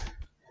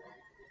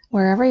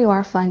 Wherever you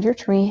are, find your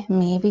tree.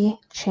 Maybe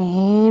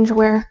change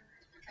where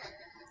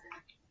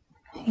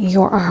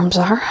your arms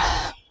are.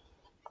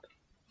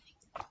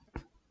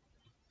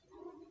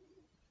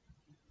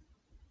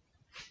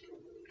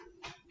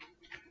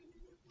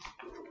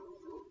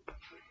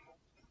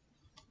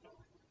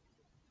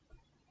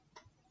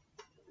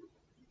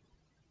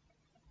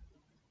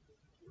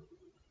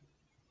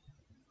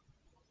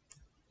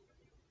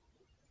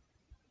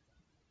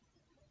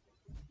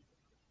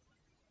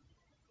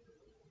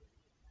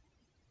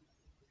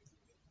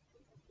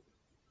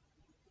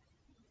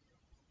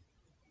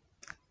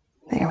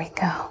 There we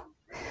go.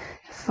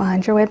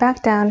 Find your way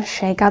back down,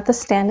 shake out the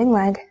standing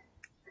leg.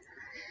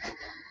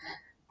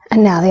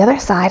 And now the other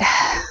side.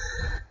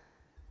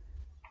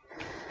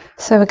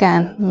 So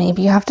again,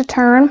 maybe you have to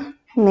turn,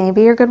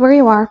 maybe you're good where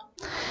you are.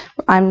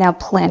 I'm now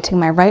planting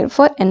my right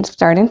foot and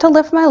starting to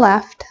lift my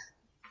left,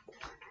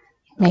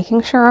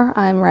 making sure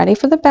I'm ready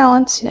for the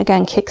balance.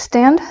 Again,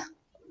 kickstand,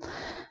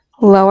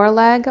 lower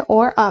leg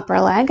or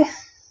upper leg.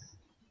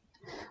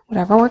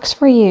 Whatever works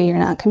for you. You're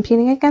not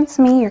competing against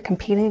me, you're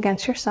competing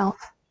against yourself.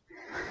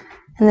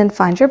 And then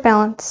find your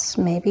balance,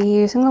 maybe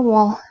using the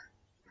wall,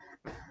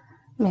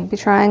 maybe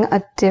trying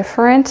a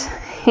different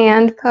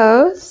hand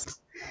pose.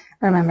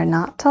 Remember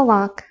not to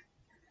lock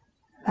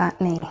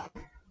that knee.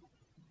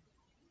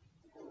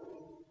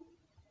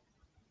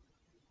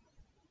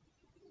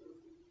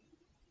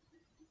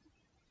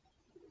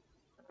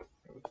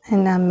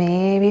 And now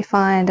maybe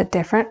find a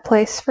different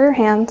place for your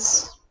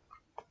hands.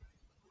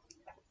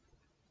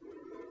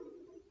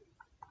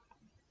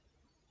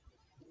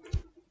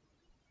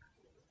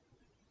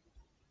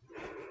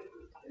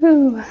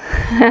 Ooh,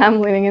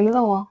 I'm leaning into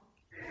the wall.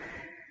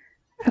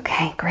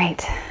 Okay,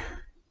 great.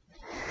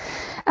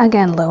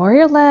 Again, lower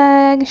your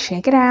leg,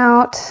 shake it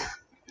out.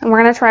 And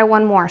we're going to try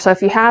one more. So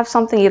if you have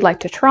something you'd like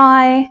to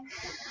try,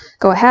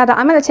 go ahead.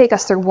 I'm going to take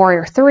us through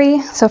Warrior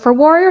 3. So for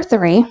Warrior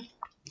 3,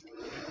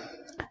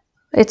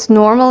 it's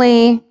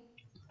normally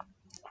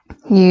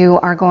you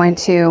are going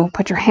to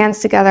put your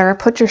hands together,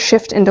 put your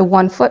shift into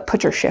one foot,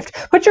 put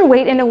your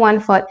weight into one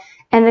foot,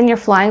 and then you're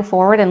flying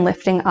forward and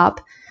lifting up.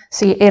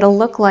 So it'll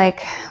look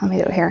like, let me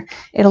do it here.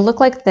 It'll look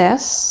like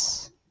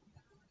this.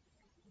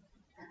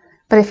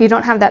 But if you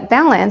don't have that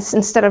balance,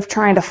 instead of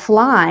trying to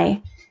fly,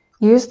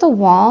 use the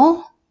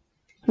wall.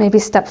 Maybe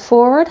step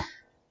forward,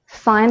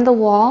 find the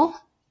wall.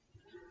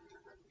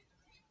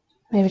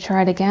 Maybe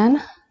try it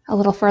again, a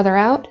little further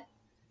out,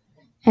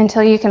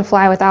 until you can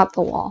fly without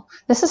the wall.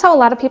 This is how a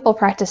lot of people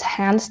practice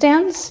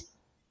handstands.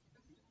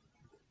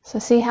 So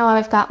see how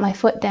I've got my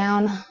foot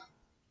down?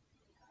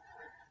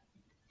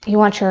 You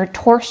want your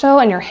torso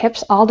and your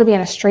hips all to be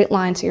in a straight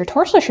line. So your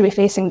torso should be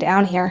facing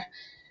down here.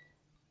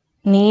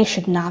 Knees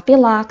should not be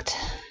locked.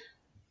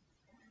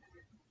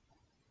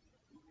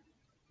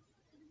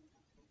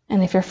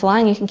 And if you're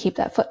flying, you can keep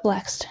that foot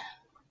flexed.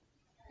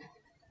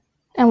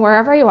 And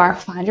wherever you are,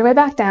 find your way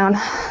back down.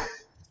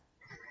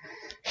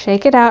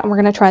 Shake it out, and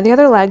we're going to try the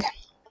other leg.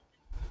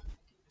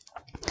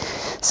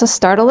 So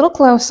start a little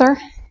closer,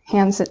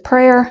 hands at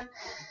prayer.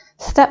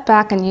 Step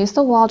back and use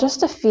the wall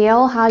just to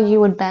feel how you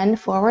would bend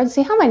forward.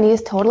 See how my knee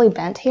is totally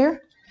bent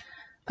here?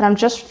 But I'm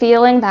just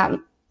feeling that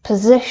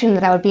position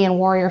that I would be in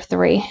Warrior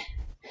 3.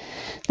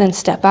 Then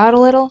step out a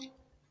little,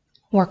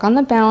 work on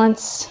the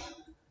balance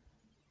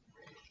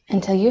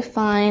until you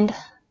find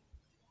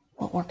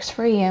what works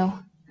for you.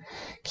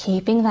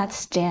 Keeping that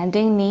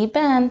standing knee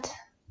bent.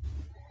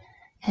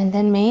 And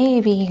then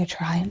maybe you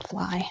try and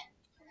fly,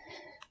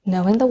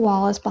 knowing the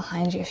wall is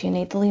behind you if you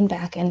need to lean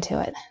back into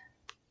it.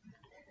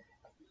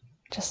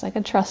 Just like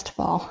a trust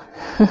fall.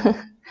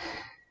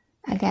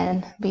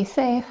 Again, be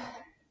safe.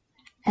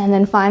 And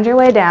then find your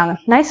way down.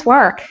 Nice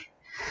work.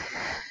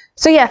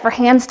 So yeah, for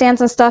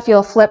handstands and stuff,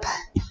 you'll flip.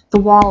 The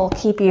wall will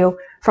keep you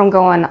from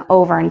going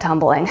over and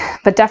tumbling.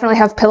 But definitely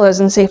have pillows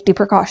and safety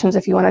precautions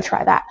if you want to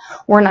try that.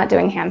 We're not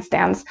doing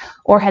handstands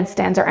or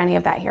headstands or any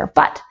of that here.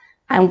 But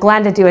I'm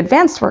glad to do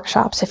advanced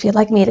workshops if you'd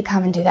like me to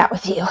come and do that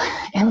with you.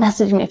 And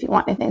message me if you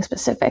want anything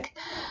specific.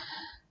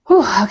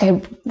 Whew,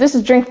 okay, this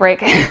is drink break.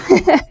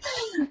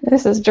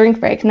 This is drink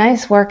break.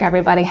 Nice work,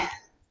 everybody.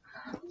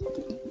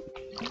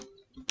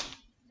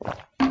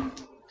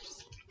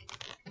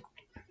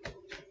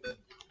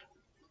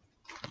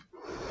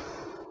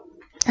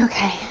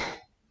 Okay,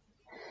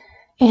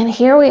 and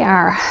here we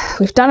are.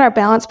 We've done our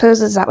balance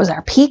poses. That was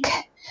our peak.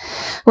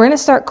 We're going to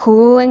start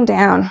cooling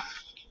down.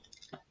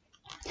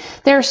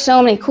 There are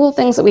so many cool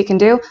things that we can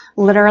do.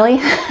 Literally,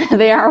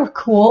 they are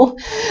cool.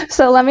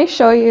 So let me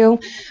show you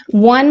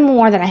one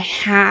more that I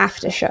have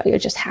to show you,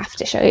 just have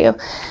to show you.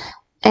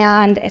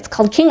 And it's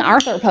called King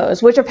Arthur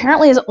pose, which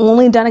apparently is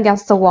only done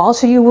against the wall.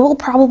 So you will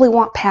probably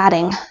want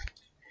padding.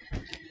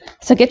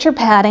 So get your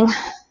padding.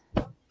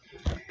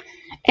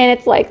 And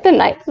it's like the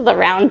Knights of the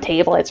Round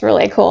Table. It's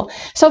really cool.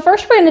 So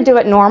first we're going to do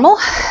it normal.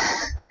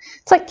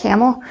 It's like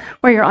camel,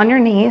 where you're on your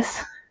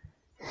knees.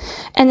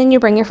 And then you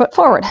bring your foot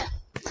forward.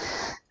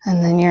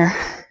 And then you're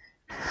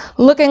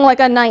looking like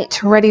a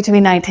knight, ready to be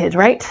knighted,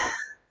 right?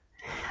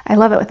 I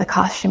love it with the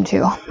costume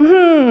too.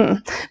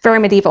 Very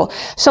medieval.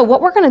 So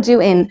what we're going to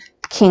do in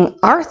King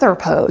Arthur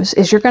pose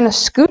is you're going to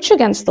scooch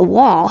against the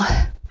wall.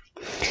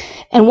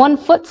 And one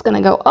foot's going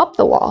to go up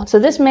the wall. So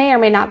this may or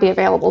may not be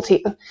available to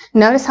you.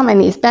 Notice how my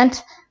knee's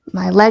bent,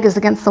 my leg is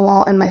against the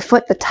wall, and my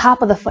foot, the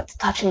top of the foot's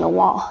touching the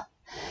wall.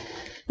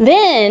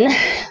 Then,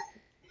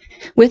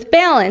 with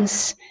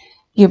balance,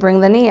 you bring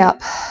the knee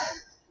up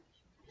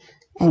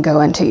and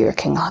go into your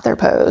King Arthur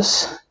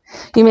pose.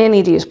 You may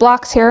need to use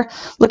blocks here.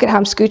 Look at how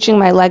I'm scooching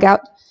my leg out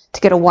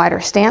to get a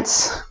wider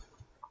stance.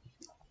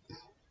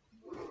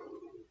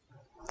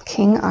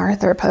 King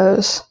Arthur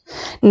pose.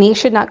 Knee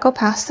should not go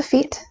past the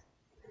feet.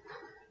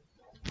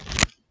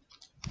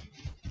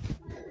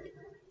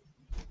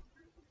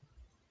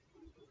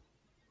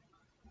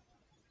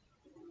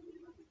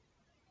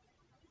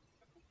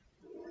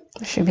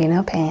 There should be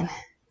no pain.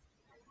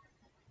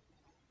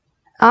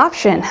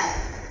 Option,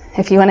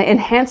 if you want to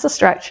enhance the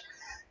stretch,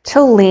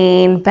 to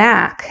lean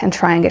back and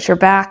try and get your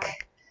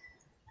back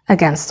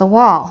against the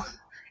wall.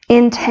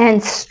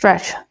 Intense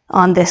stretch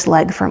on this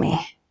leg for me.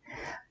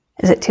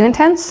 Is it too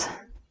intense?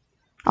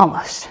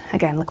 Almost.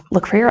 Again,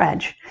 look for your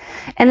edge.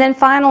 And then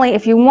finally,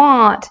 if you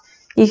want,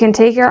 you can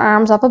take your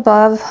arms up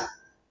above.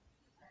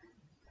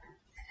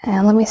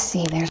 And let me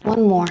see, there's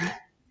one more.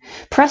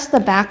 Press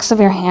the backs of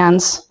your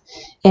hands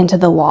into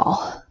the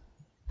wall.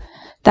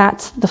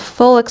 That's the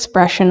full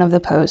expression of the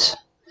pose.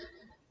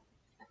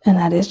 And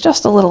that is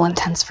just a little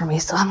intense for me,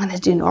 so I'm going to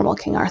do normal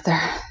King Arthur.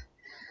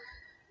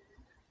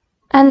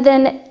 And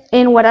then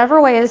in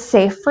whatever way is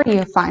safe for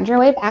you, find your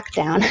way back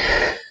down.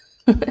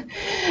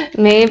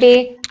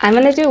 Maybe I'm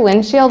going to do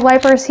windshield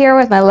wipers here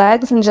with my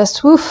legs and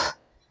just woof,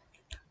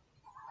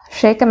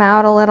 shake them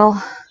out a little.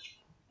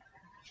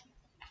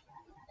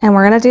 And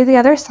we're going to do the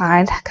other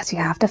side because you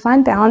have to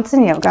find balance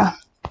in yoga.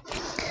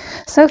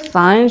 So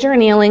find your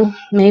kneeling.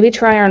 Maybe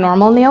try our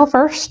normal kneel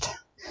first.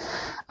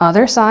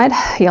 Other side,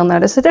 you'll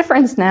notice a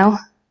difference now.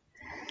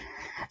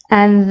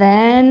 And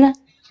then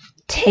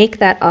take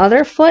that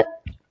other foot,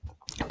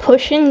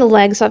 pushing the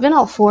leg. So I've been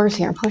all fours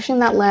here, pushing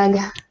that leg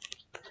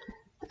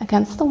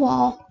against the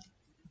wall.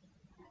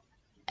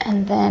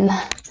 And then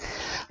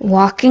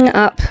walking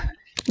up,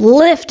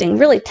 lifting,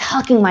 really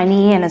tucking my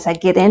knee in as I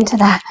get into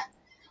that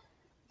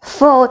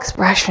full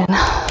expression.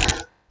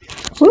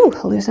 Woo,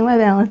 losing my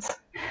balance.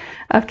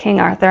 Of King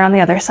Arthur on the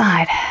other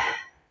side.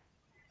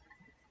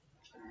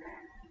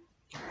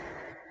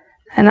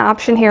 An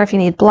option here if you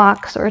need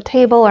blocks or a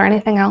table or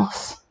anything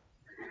else.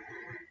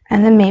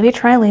 And then maybe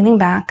try leaning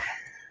back.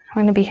 I'm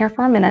going to be here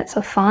for a minute,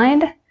 so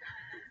find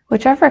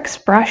whichever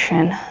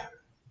expression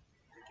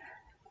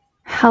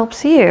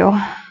helps you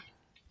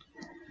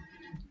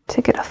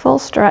to get a full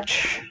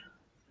stretch.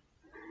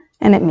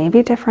 And it may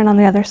be different on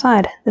the other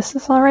side. This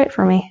is all right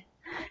for me.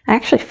 I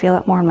actually feel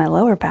it more in my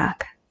lower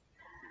back.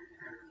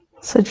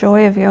 It's the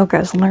joy of yoga,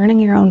 is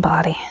learning your own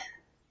body.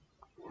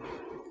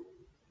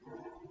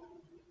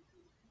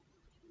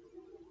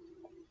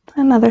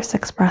 Another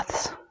 6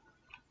 breaths.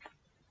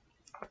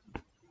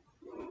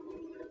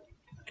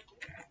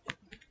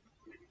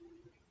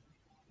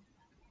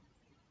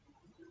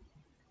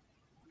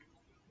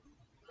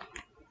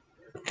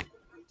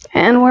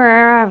 And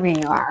wherever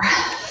you are,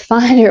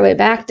 find your way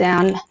back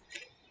down.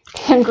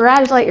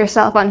 Congratulate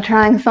yourself on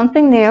trying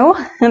something new.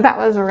 That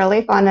was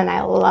really fun and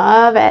I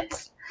love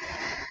it.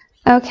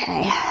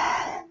 Okay,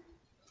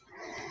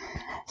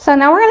 so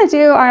now we're going to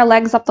do our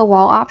legs up the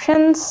wall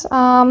options.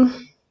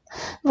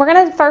 We're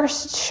going to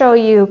first show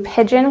you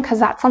pigeon because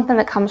that's something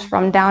that comes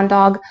from down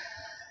dog.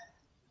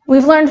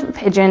 We've learned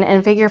pigeon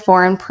and figure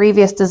 4 in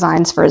previous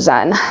designs for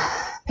Zen.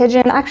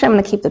 pigeon. Actually, I'm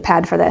going to keep the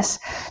pad for this.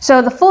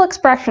 So the full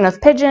expression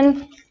of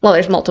pigeon, well,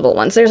 there's multiple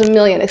ones. There's a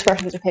million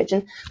expressions of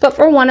pigeon. But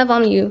for one of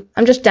them,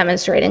 I'm just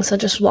demonstrating, so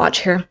just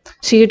watch here.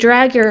 So you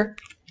drag your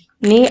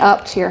knee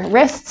up to your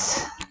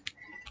wrists.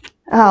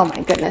 Oh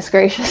my goodness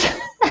gracious.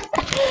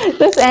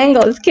 This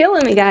angle is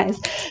killing me, guys.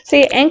 So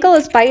your ankle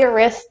is by your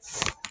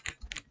wrists.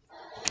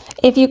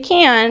 If you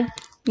can,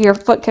 your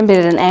foot can be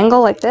at an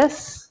angle like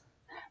this.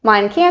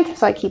 Mine can't,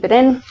 so I keep it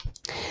in.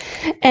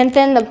 And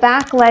then the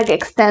back leg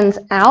extends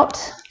out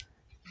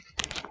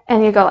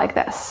and you go like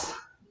this.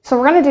 So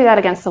we're going to do that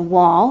against the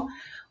wall,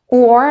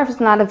 or if it's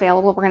not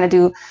available, we're going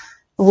to do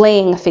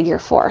laying figure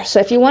 4. So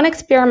if you want to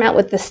experiment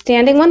with the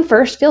standing one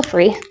first, feel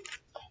free.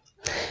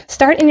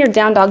 Start in your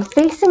down dog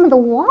facing the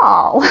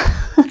wall.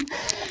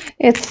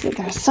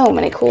 There's so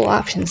many cool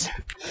options.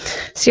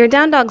 So your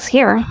down dog's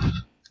here.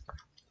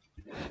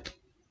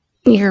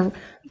 You're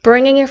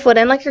bringing your foot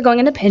in like you're going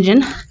into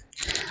pigeon.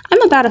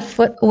 I'm about a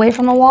foot away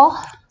from the wall.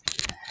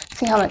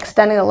 See how I'm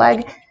extending the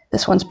leg?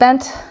 This one's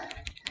bent.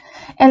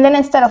 And then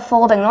instead of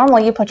folding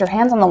normally, you put your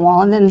hands on the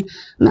wall and then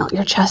melt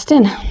your chest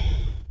in.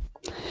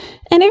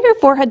 And if your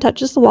forehead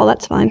touches the wall,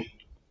 that's fine.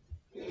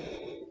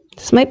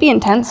 This might be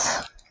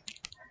intense.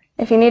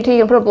 If you need to, you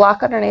can put a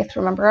block underneath.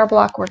 Remember our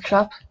block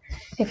workshop.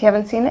 If you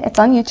haven't seen it, it's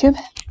on YouTube.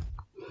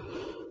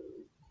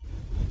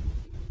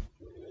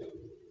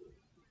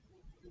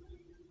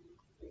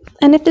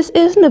 And if this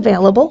isn't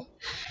available,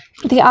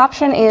 the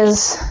option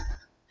is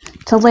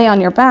to lay on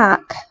your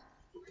back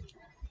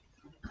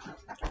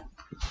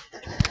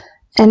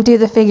and do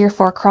the figure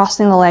 4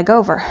 crossing the leg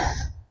over.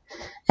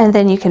 And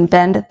then you can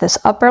bend this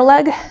upper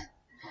leg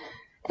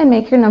and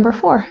make your number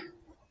 4.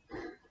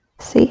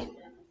 See?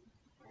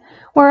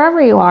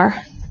 Wherever you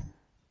are,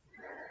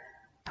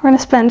 we're going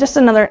to spend just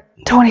another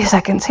 20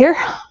 seconds here.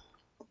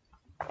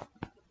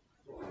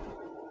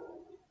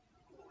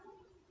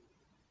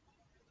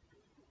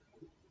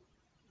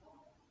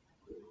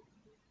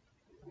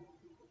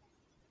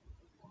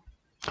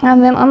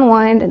 And then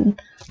unwind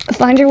and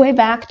find your way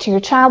back to your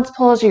child's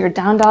pose or your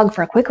down dog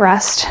for a quick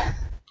rest.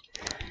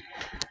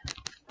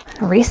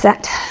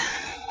 Reset.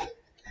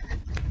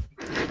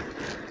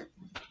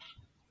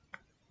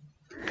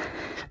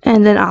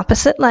 And then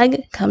opposite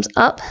leg comes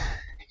up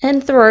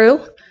and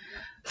through,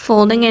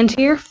 folding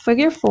into your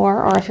figure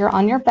 4, or if you're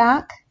on your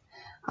back,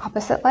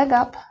 opposite leg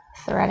up,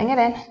 threading it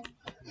in.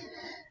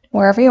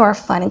 Wherever you are,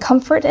 finding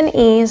comfort and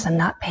ease and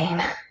not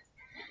pain.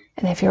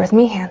 And if you're with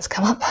me, hands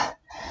come up,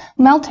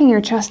 melting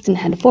your chest and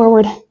head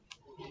forward.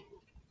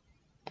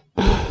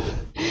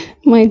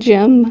 My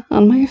gem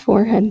on my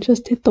forehead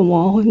just hit the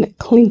wall and it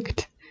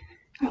clinked.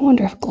 I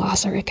wonder if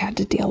Glossaric had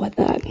to deal with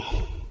that.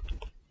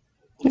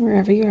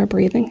 Wherever you are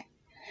breathing,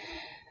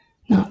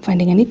 not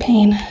finding any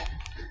pain.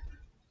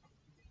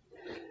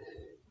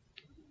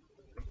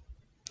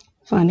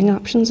 Finding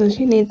options as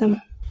you need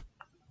them.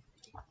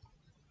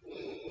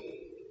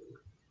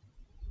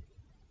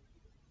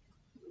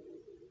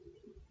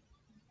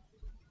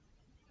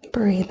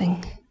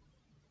 Breathing.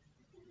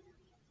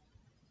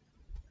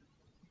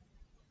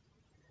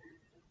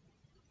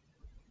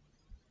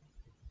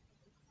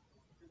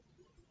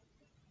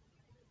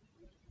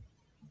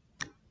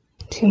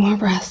 Two more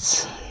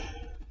breaths.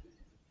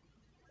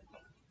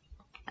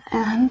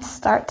 And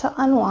start to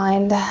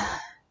unwind.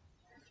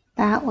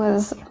 That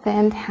was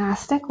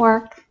fantastic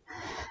work.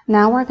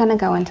 Now we're going to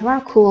go into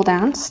our cool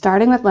down,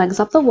 starting with legs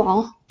up the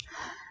wall.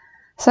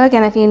 So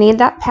again, if you need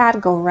that pad,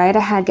 go right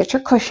ahead, get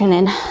your cushion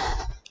in.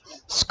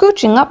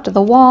 Scooching up to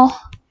the wall.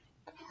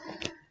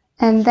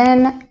 And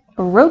then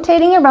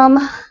rotating your bum.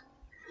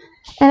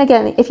 And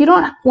again, if you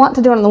don't want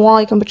to do it on the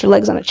wall, you can put your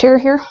legs on a chair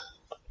here.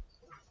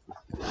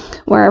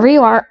 Wherever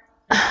you are.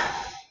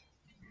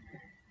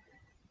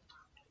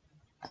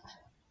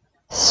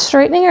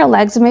 Straightening your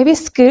legs and maybe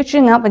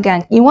scooching up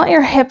again. You want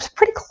your hips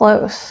pretty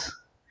close.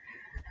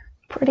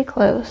 Pretty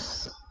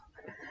close.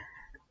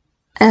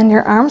 And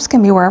your arms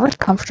can be wherever's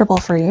comfortable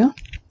for you.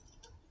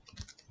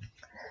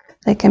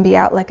 They can be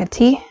out like a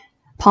T,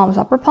 palms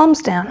up or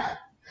palms down.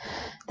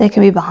 They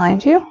can be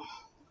behind you.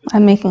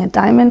 I'm making a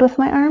diamond with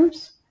my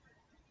arms.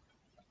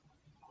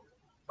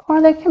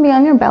 Or they can be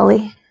on your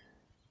belly.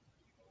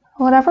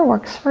 Whatever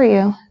works for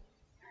you.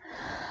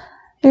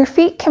 Your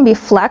feet can be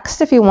flexed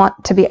if you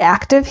want to be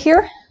active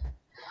here,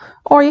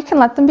 or you can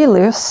let them be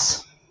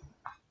loose.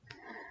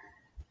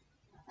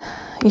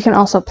 You can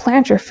also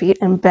plant your feet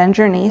and bend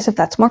your knees if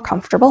that's more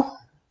comfortable.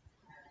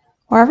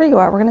 Wherever you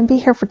are, we're going to be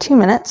here for 2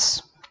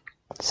 minutes,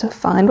 so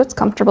find what's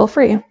comfortable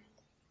for you.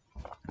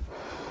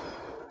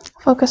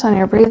 Focus on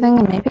your breathing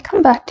and maybe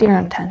come back to your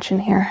intention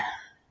here.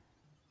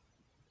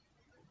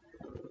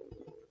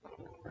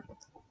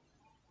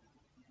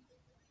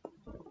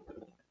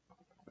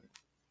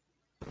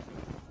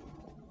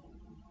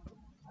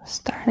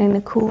 Starting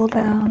to cool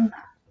down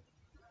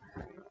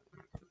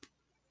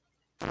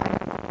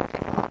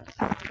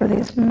after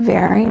these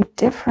very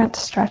different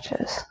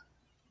stretches.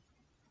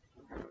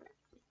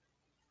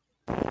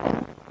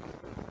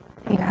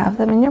 You have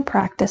them in your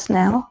practice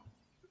now.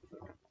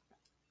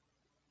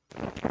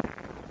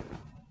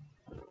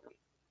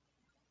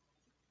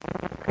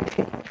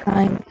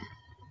 Trying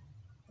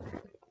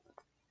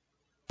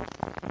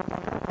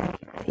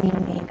that you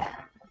need.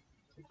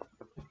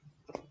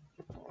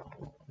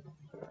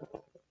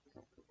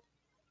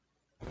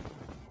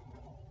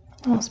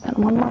 I'll spend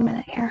 1 more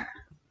minute here.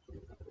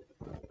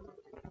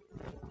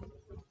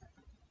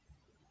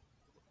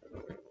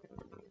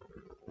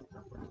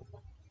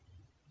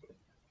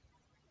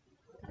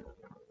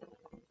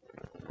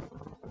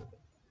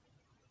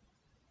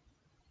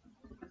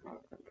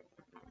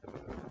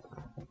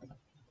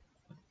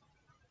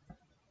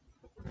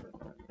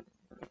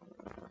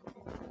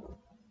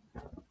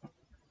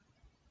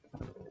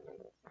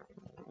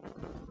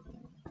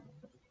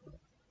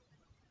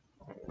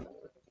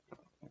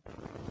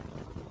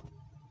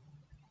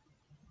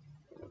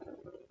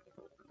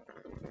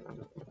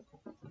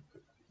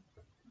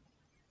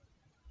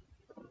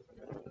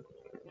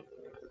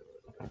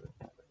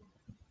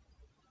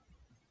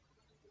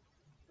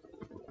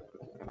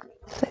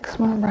 Six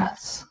more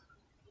breaths.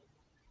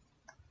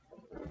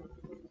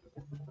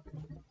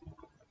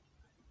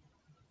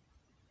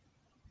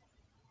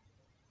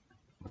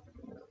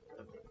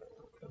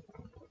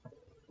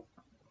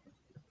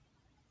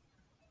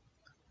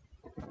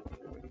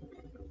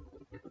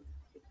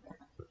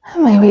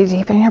 Maybe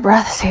deepen your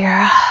breaths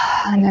here.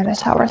 Notice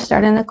how we're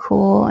starting to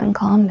cool and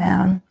calm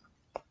down.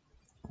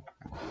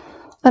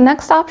 The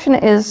next option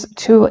is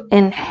to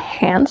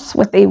enhance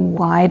with a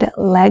wide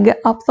leg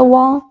up the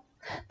wall.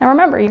 Now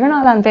remember, you're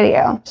not on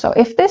video, so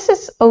if this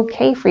is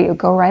okay for you,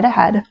 go right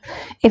ahead.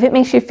 If it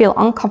makes you feel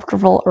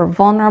uncomfortable or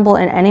vulnerable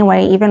in any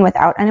way, even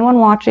without anyone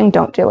watching,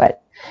 don't do it.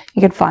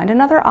 You could find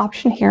another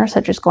option here,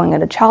 such as going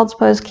into child's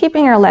pose,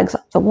 keeping your legs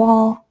up the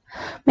wall,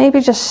 maybe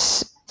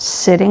just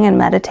sitting and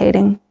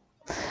meditating.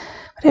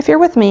 But if you're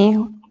with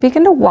me,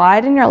 begin to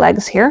widen your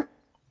legs here.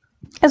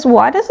 As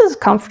wide as is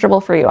comfortable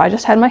for you. I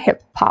just had my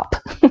hip pop.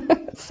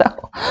 So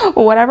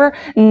whatever,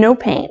 no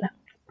pain.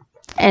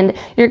 And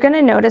you're going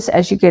to notice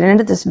as you get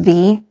into this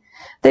V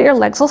that your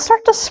legs will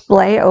start to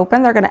splay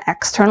open. They're going to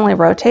externally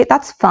rotate.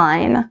 That's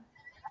fine.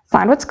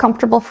 Find what's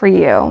comfortable for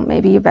you.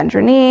 Maybe you bend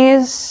your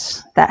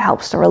knees. That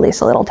helps to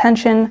release a little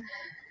tension.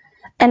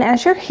 And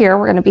as you're here,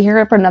 we're going to be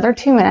here for another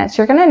 2 minutes.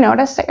 You're going to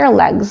notice that your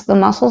legs, the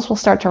muscles will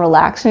start to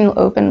relax and you'll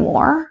open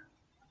more.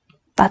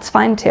 That's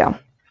fine too.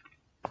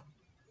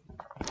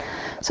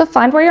 So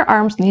find where your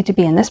arms need to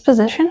be in this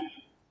position.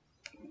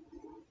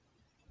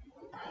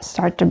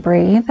 Start to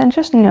breathe and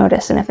just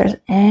notice, and if there's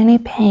any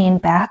pain,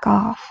 back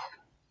off.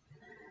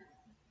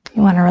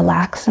 You want to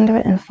relax into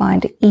it and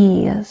find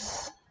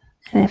ease.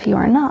 And if you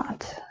are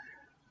not,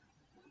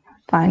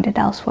 find it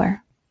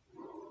elsewhere.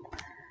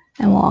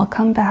 And we'll all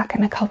come back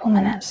in a couple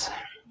minutes.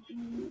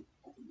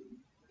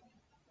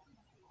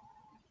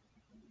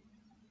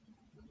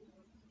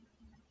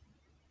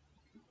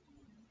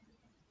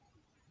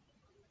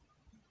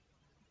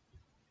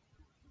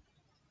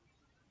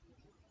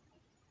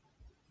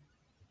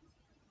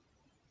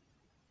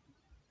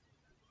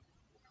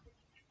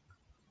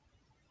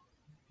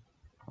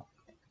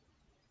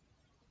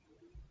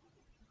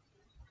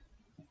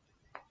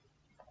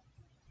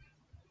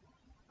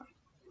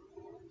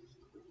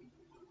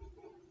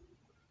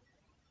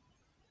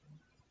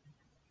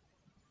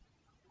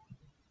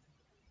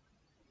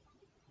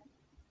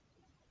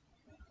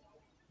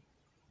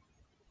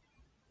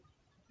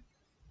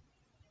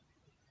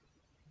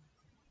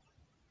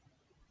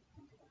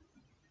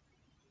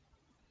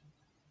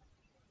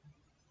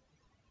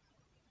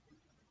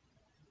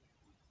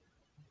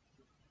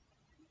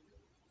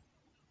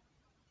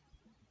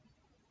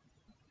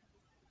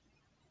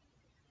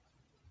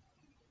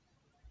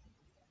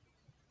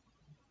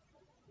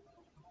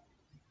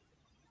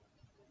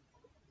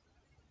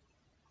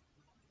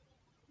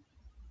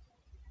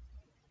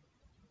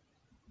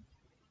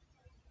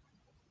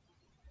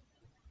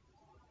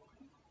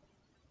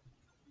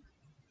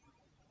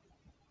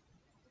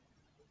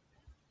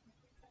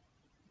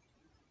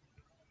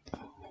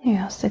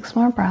 Yeah, 6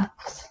 more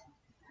breaths.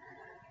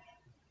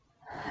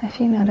 If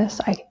you notice,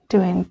 I'm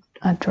doing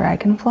a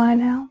dragonfly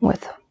now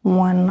with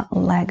one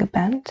leg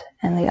bent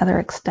and the other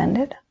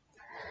extended.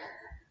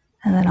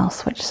 And then I'll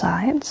switch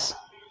sides.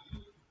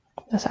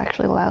 This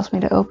actually allows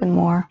me to open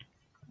more,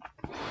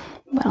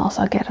 but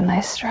also get a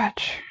nice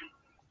stretch.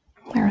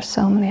 There are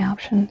so many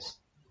options.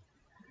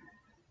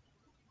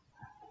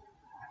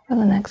 For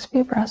the next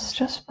few breaths,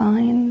 just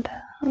find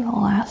the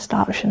last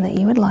option that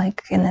you would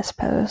like in this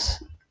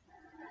pose.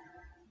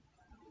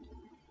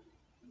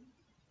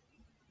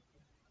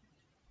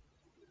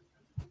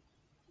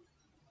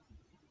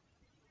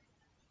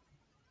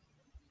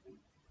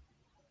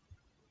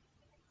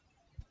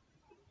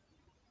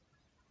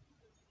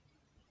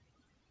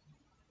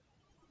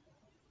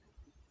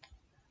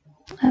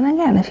 And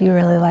again, if you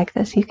really like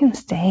this, you can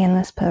stay in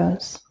this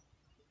pose.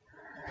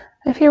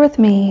 If you're with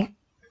me,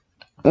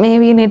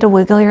 maybe you need to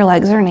wiggle your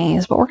legs or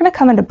knees, but we're going to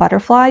come into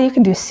butterfly. You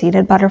can do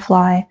seated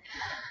butterfly,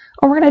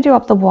 or we're going to do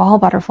up the wall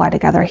butterfly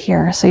together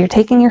here. So you're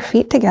taking your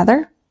feet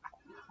together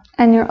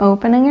and you're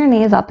opening your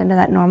knees up into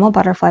that normal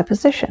butterfly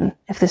position,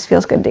 if this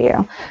feels good to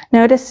you.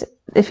 Notice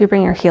if you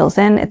bring your heels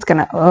in, it's going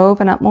to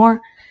open up more.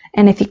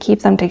 And if you keep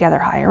them together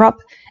higher up,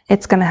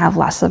 it's going to have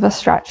less of a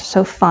stretch.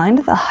 So find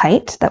the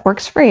height that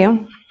works for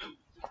you.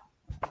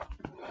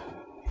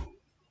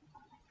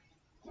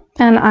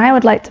 And I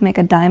would like to make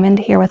a diamond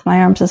here with my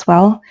arms as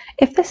well.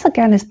 If this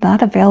again is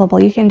not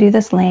available, you can do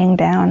this laying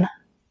down.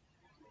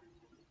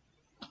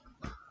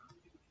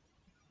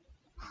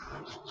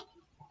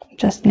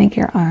 Just make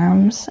your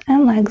arms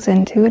and legs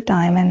into a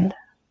diamond.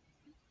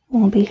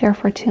 We'll be here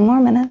for 2 more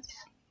minutes.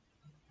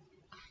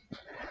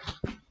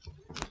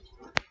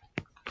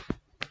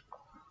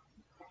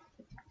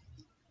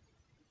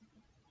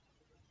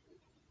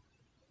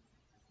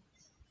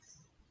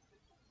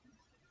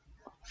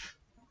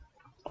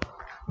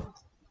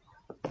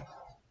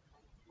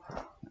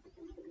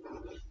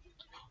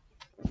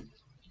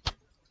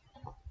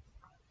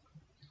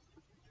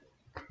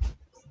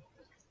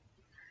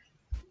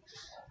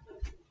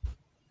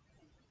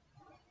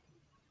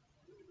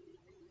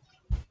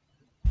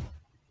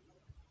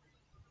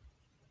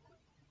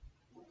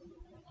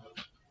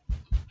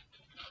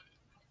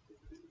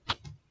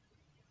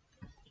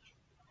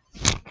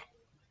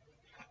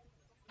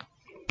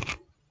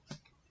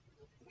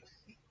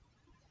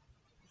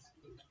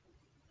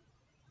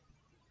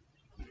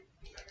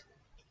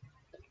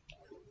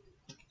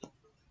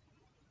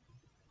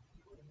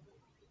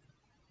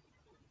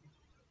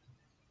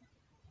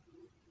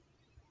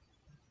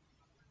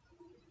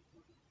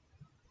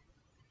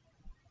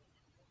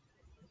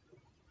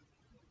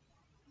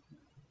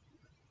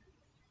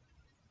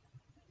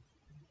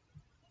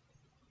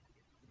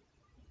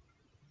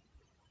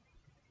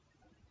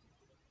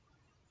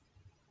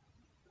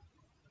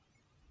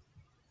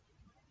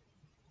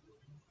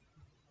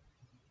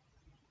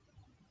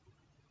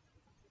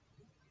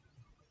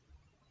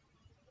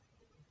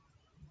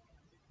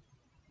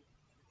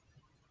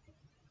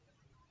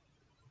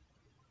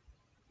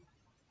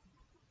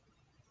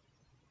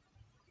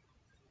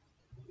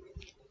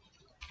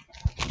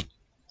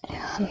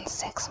 And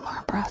 6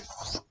 more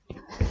breaths.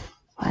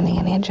 Finding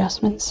any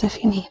adjustments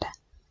if you need.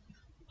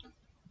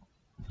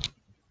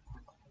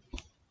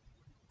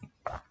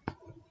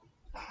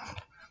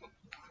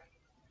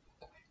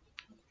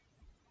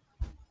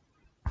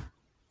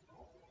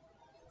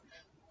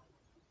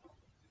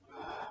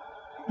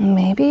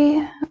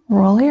 Maybe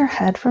roll your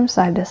head from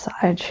side to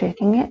side,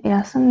 shaking it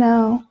yes and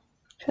no.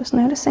 Just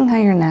noticing how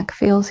your neck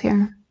feels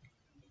here.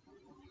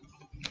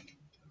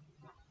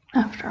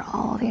 After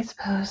all these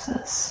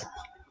poses.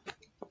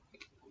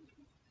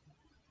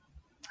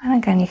 And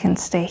again, you can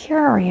stay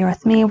here or you're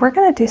with me. We're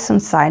going to do some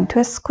side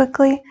twists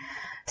quickly.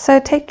 So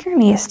take your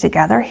knees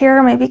together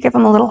here. Maybe give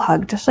them a little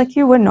hug, just like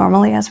you would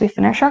normally as we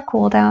finish our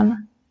cool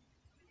down.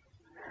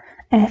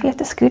 And if you have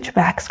to scooch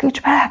back,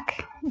 scooch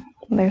back.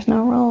 There's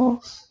no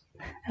rules,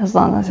 as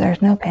long as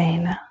there's no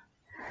pain.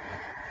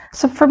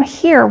 So from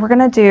here, we're going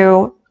to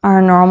do our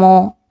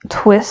normal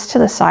twist to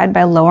the side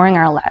by lowering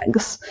our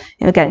legs.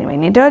 And again, we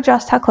need to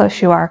adjust how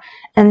close you are.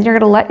 And you're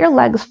going to let your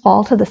legs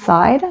fall to the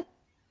side.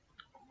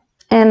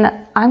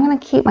 And I'm going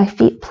to keep my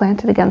feet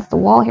planted against the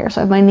wall here. So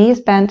I have my knees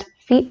bent,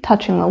 feet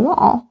touching the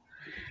wall,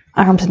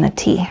 arms in a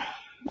T,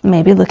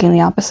 maybe looking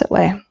the opposite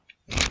way.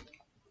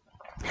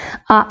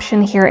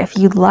 Option here, if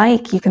you'd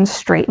like, you can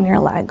straighten your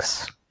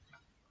legs.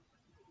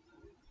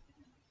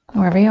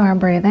 Wherever you are,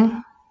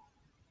 breathing.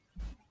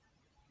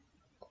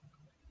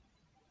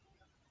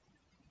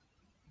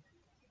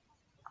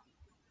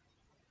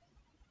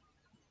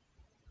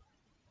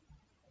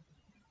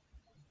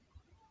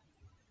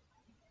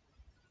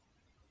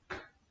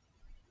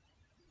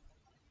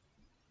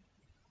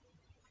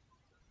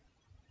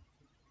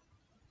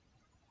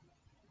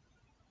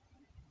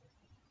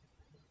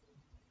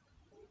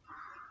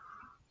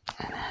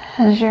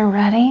 As you're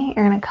ready,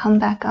 you're going to come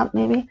back up,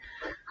 maybe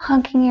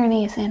hugging your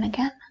knees in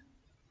again.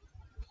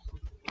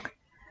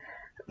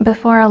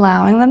 Before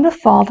allowing them to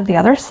fall to the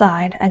other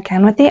side,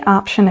 again with the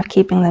option of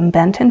keeping them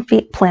bent and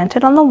feet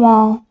planted on the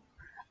wall,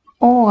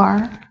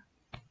 or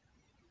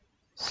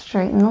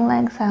straighten the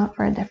legs out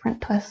for a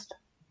different twist.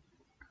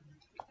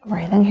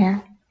 Breathing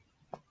here.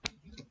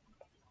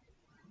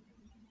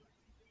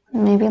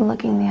 Maybe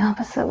looking the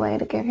opposite way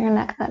to give your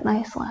neck that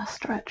nice last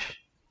stretch.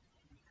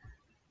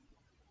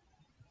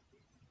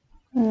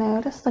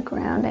 Notice the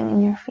grounding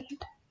in your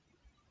feet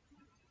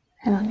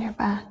and on your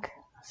back,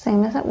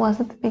 same as it was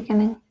at the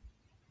beginning.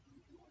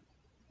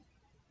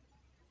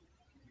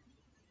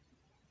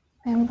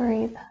 And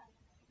breathe.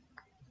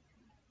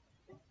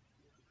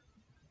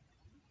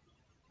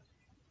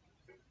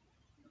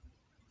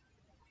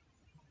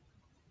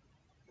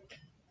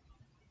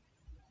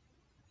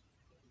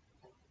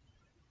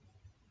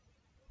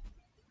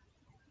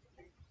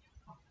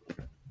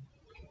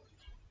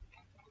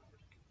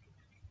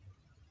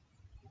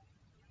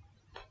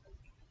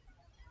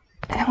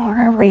 And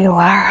wherever you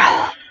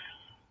are,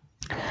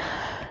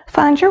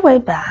 find your way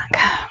back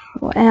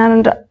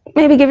and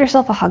maybe give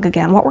yourself a hug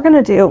again. What we're going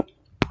to do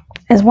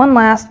is one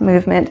last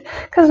movement,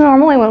 because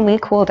normally when we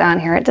cool down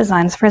here at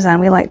Designs for Zen,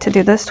 we like to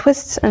do those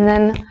twists and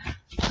then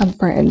a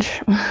bridge.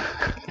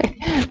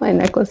 My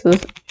necklace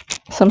has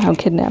somehow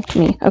kidnapped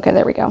me. Okay,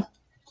 there we go.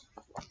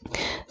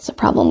 It's a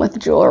problem with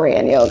jewelry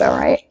and yoga,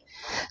 right?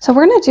 So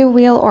we're gonna do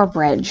wheel or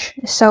bridge.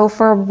 So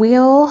for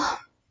wheel,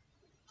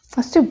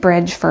 let's do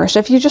bridge first.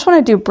 If you just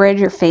wanna do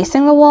bridge, you're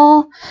facing the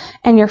wall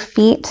and your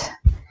feet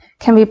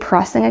can be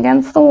pressing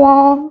against the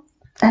wall,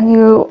 and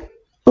you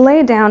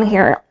lay down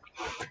here.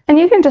 And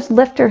you can just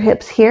lift your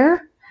hips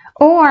here,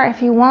 or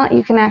if you want,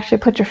 you can actually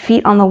put your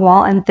feet on the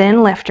wall and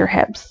then lift your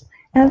hips,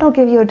 and it'll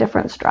give you a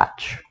different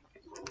stretch.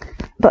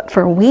 But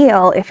for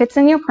wheel, if it's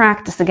in your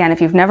practice, again,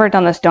 if you've never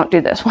done this, don't do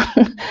this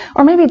one.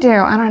 Or maybe do,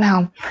 I don't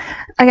know.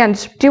 Again,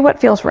 just do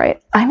what feels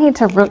right. I need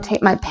to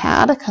rotate my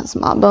pad because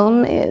my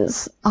bum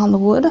is on the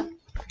wood.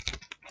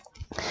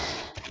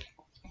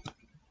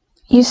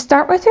 You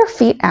start with your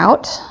feet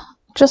out,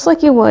 just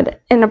like you would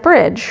in a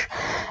bridge.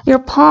 Your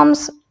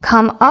palms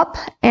come up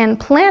and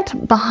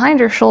plant behind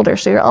your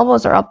shoulders, so your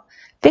elbows are up.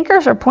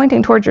 Fingers are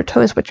pointing towards your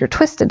toes, but you're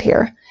twisted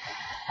here.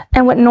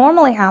 And what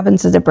normally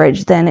happens as a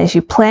bridge then is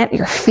you plant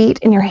your feet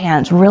and your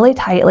hands really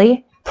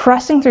tightly,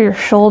 pressing through your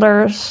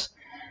shoulders.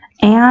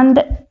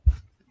 And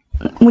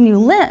when you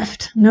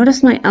lift,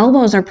 notice my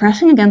elbows are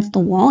pressing against the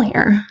wall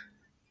here.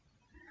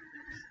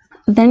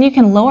 Then you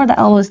can lower the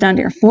elbows down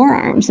to your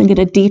forearms and get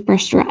a deeper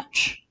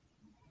stretch.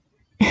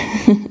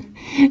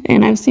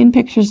 And I've seen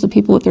pictures of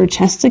people with their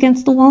chests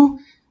against the wall.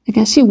 I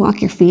guess you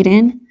walk your feet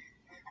in.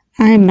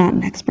 I'm not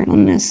an expert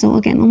on this, so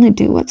again, only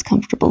do what's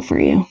comfortable for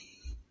you.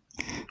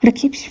 But it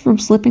keeps you from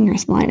slipping or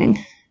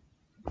sliding.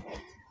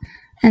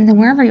 And then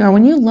wherever you are,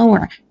 when you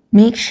lower,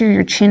 make sure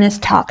your chin is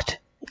tucked.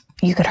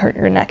 You could hurt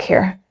your neck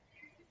here.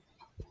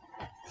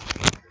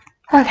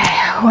 Okay,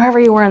 wherever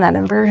you were in that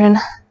inversion,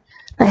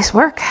 nice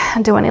work.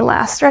 Do any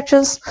last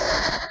stretches.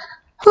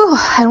 Whew,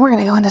 and we're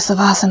gonna go into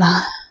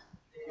Savasana.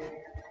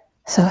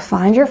 So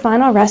find your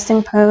final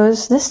resting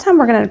pose. This time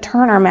we're going to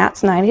turn our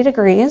mats 90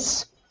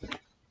 degrees.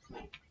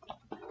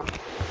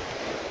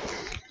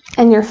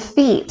 And your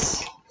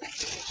feet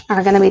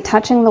are going to be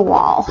touching the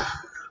wall.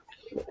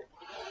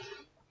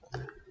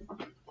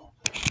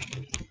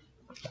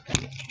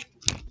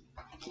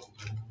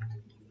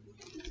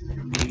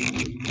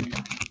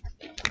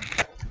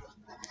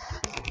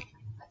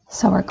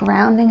 So we're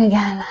grounding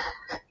again.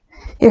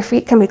 Your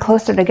feet can be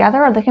closer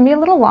together or they can be a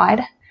little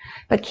wide.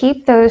 But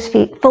keep those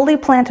feet fully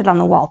planted on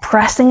the wall,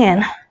 pressing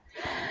in.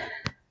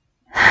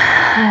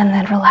 And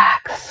then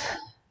relax.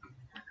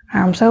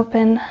 Arms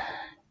open.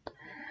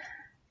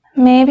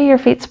 Maybe your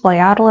feet splay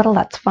out a little,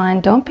 that's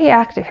fine. Don't be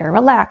active here,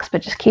 relax,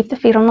 but just keep the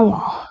feet on the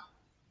wall.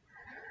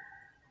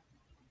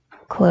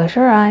 Close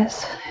your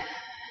eyes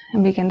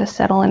and begin to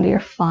settle into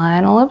your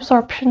final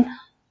absorption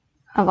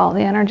of all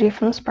the energy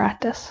from this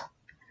practice.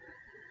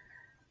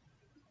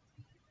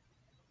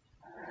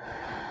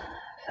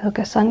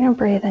 Focus on your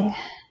breathing.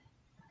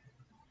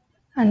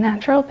 A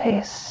natural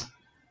pace.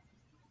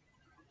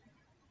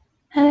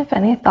 And if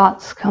any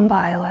thoughts come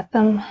by, let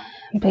them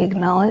be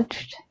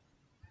acknowledged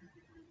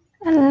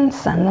and then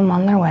send them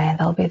on their way.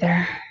 They'll be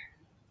there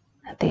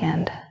at the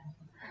end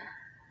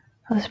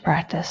of this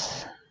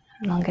practice.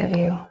 And I'll give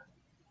you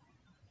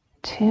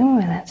 2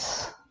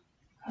 minutes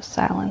of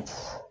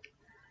silence.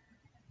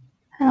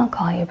 And I'll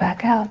call you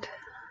back out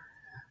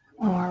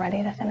when we're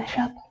ready to finish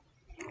up.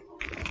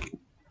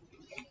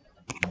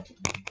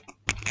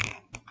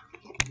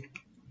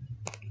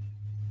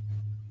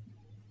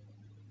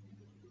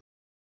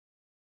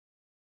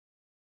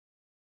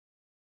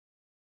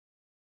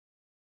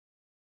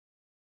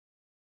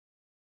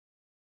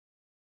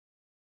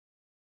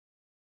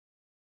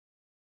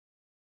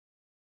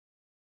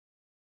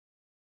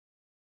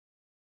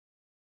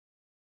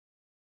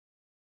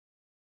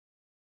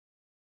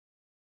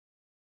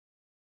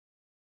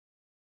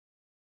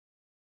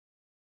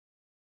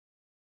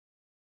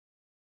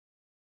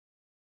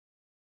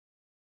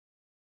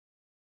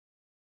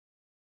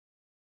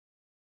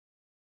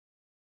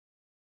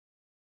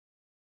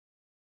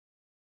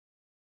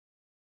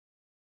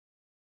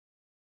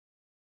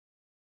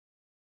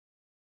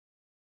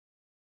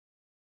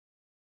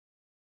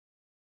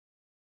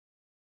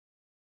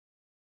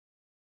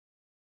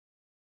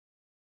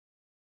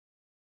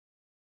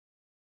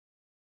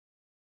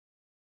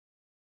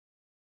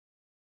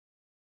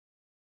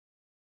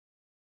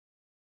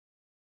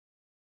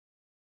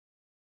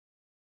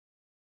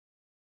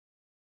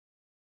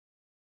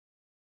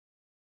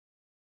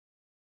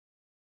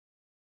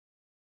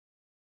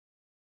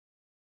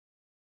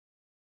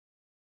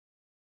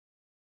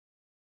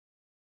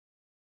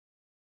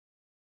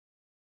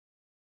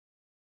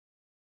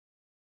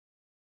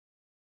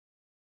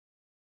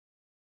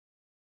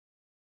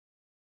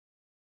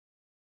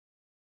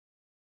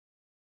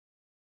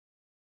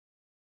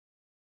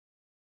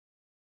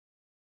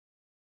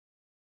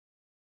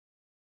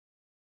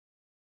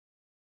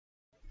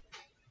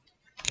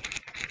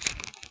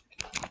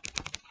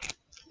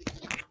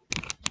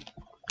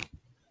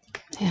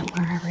 And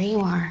wherever you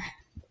are,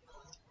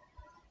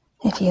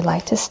 if you'd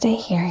like to stay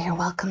here, you're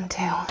welcome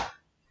to.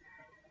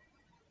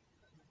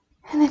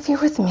 And if you're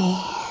with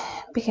me,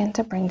 begin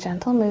to bring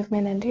gentle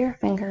movement into your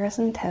fingers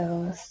and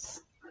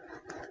toes.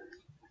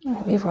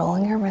 Maybe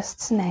rolling your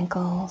wrists and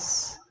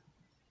ankles.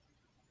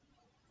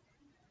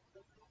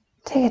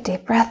 Take a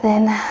deep breath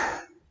in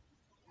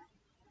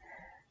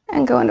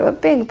and go into a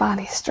big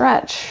body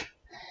stretch.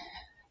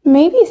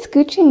 Maybe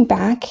scooching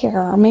back here,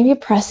 or maybe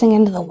pressing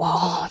into the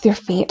wall with your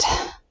feet.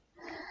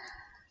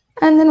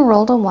 And then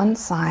roll to one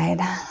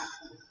side,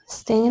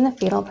 staying in the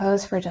fetal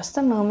pose for just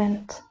a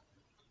moment.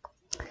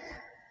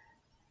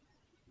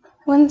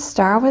 When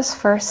Star was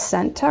first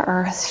sent to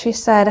Earth, she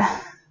said,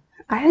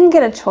 I didn't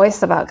get a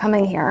choice about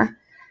coming here,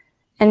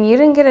 and you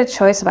didn't get a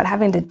choice about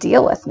having to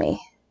deal with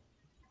me.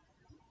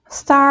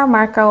 Star,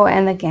 Marco,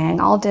 and the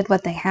gang all did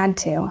what they had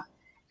to,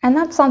 and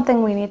that's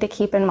something we need to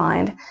keep in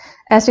mind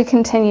as we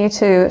continue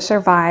to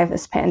survive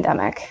this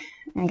pandemic.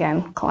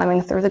 Again,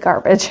 climbing through the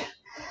garbage.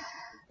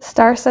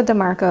 Star said to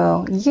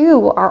Marco,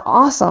 you are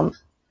awesome.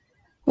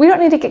 We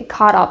don't need to get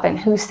caught up in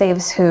who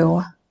saves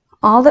who.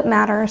 All that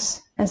matters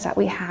is that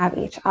we have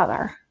each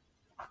other.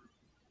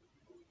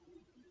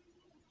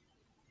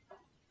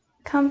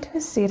 Come to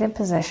a seated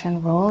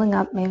position, rolling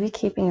up, maybe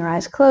keeping your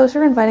eyes closed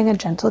or inviting a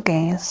gentle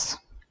gaze.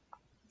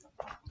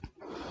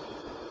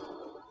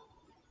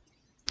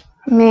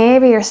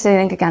 Maybe you're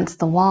sitting against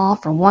the wall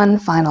for one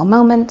final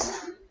moment,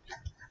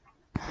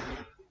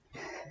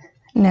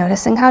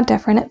 noticing how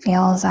different it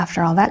feels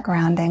after all that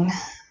grounding.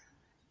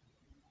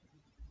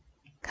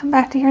 Come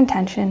back to your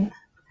intention.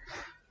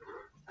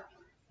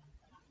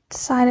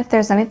 Decide if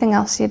there's anything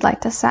else you'd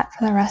like to set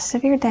for the rest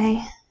of your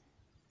day.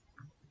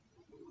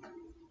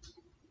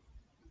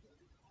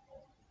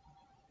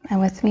 And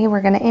with me,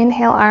 we're going to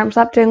inhale, arms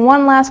up, doing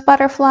one last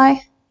butterfly.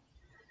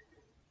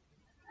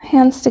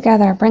 Hands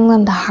together, bring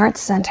them to heart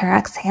center,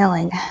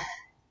 exhaling.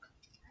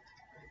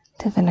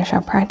 To finish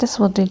our practice,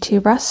 we'll do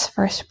 2 breaths.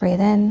 First,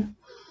 breathe in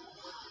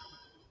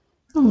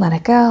and let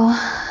it go.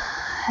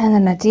 And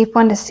then a deep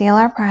one to seal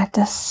our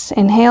practice.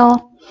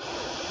 Inhale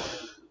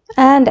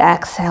and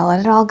exhale,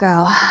 let it all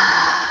go.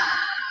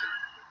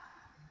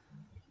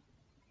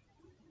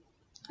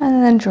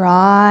 And then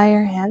draw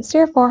your hands to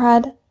your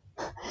forehead.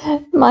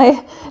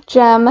 My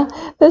gem,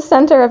 the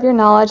center of your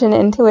knowledge and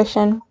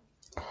intuition.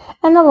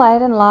 And the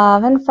light and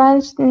love and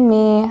friend in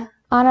me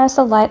honors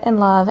the light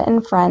and love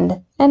and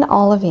friend in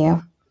all of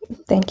you.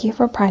 Thank you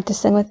for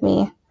practicing with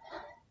me.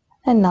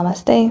 And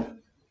namaste.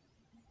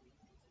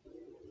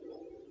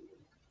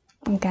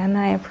 Again,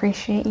 I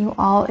appreciate you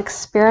all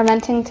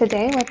experimenting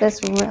today with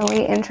this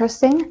really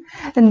interesting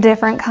and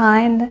different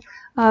kind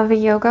of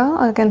yoga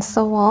against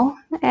the wall.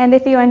 And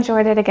if you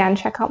enjoyed it, again,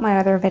 check out my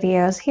other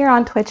videos here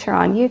on Twitch or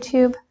on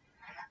YouTube.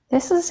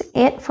 This is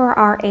it for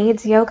our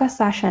AIDS yoga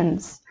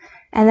sessions.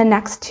 And the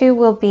next 2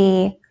 will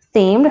be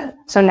themed.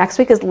 So next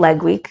week is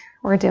leg week.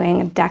 We're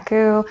doing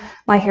Deku,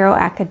 My Hero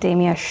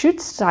Academia shoot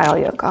style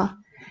yoga.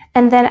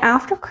 And then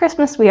after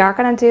Christmas, we are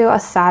going to do a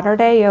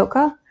Saturday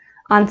yoga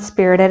on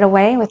Spirited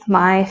Away with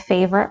my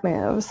favorite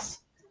moves.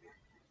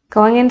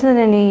 Going into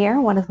the new year,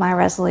 one of my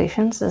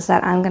resolutions is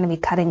that I'm going to be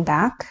cutting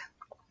back.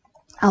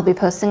 I'll be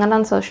posting it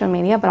on social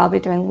media, but I'll be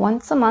doing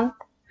once a month.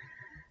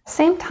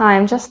 Same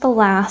time, just the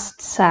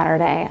last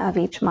Saturday of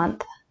each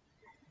month.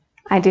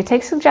 I do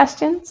take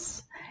suggestions.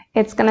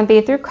 It's going to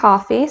be through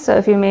Ko-fi, so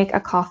if you make a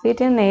Ko-fi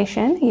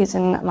donation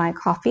using my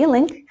Ko-fi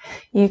link,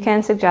 you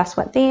can suggest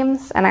what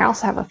themes, and I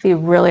also have a few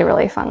really,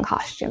 really fun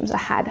costumes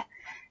ahead.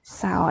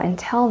 So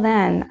until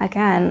then,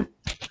 again,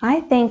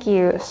 I thank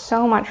you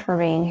so much for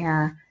being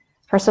here,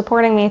 for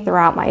supporting me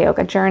throughout my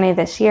yoga journey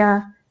this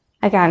year.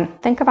 Again,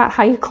 think about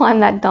how you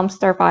climbed that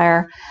dumpster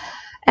fire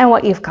and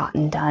what you've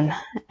gotten done.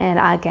 And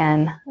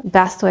again,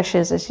 best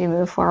wishes as you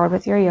move forward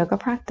with your yoga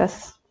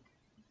practice.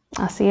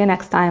 I'll see you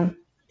next time.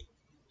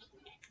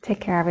 Take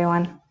care,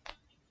 everyone.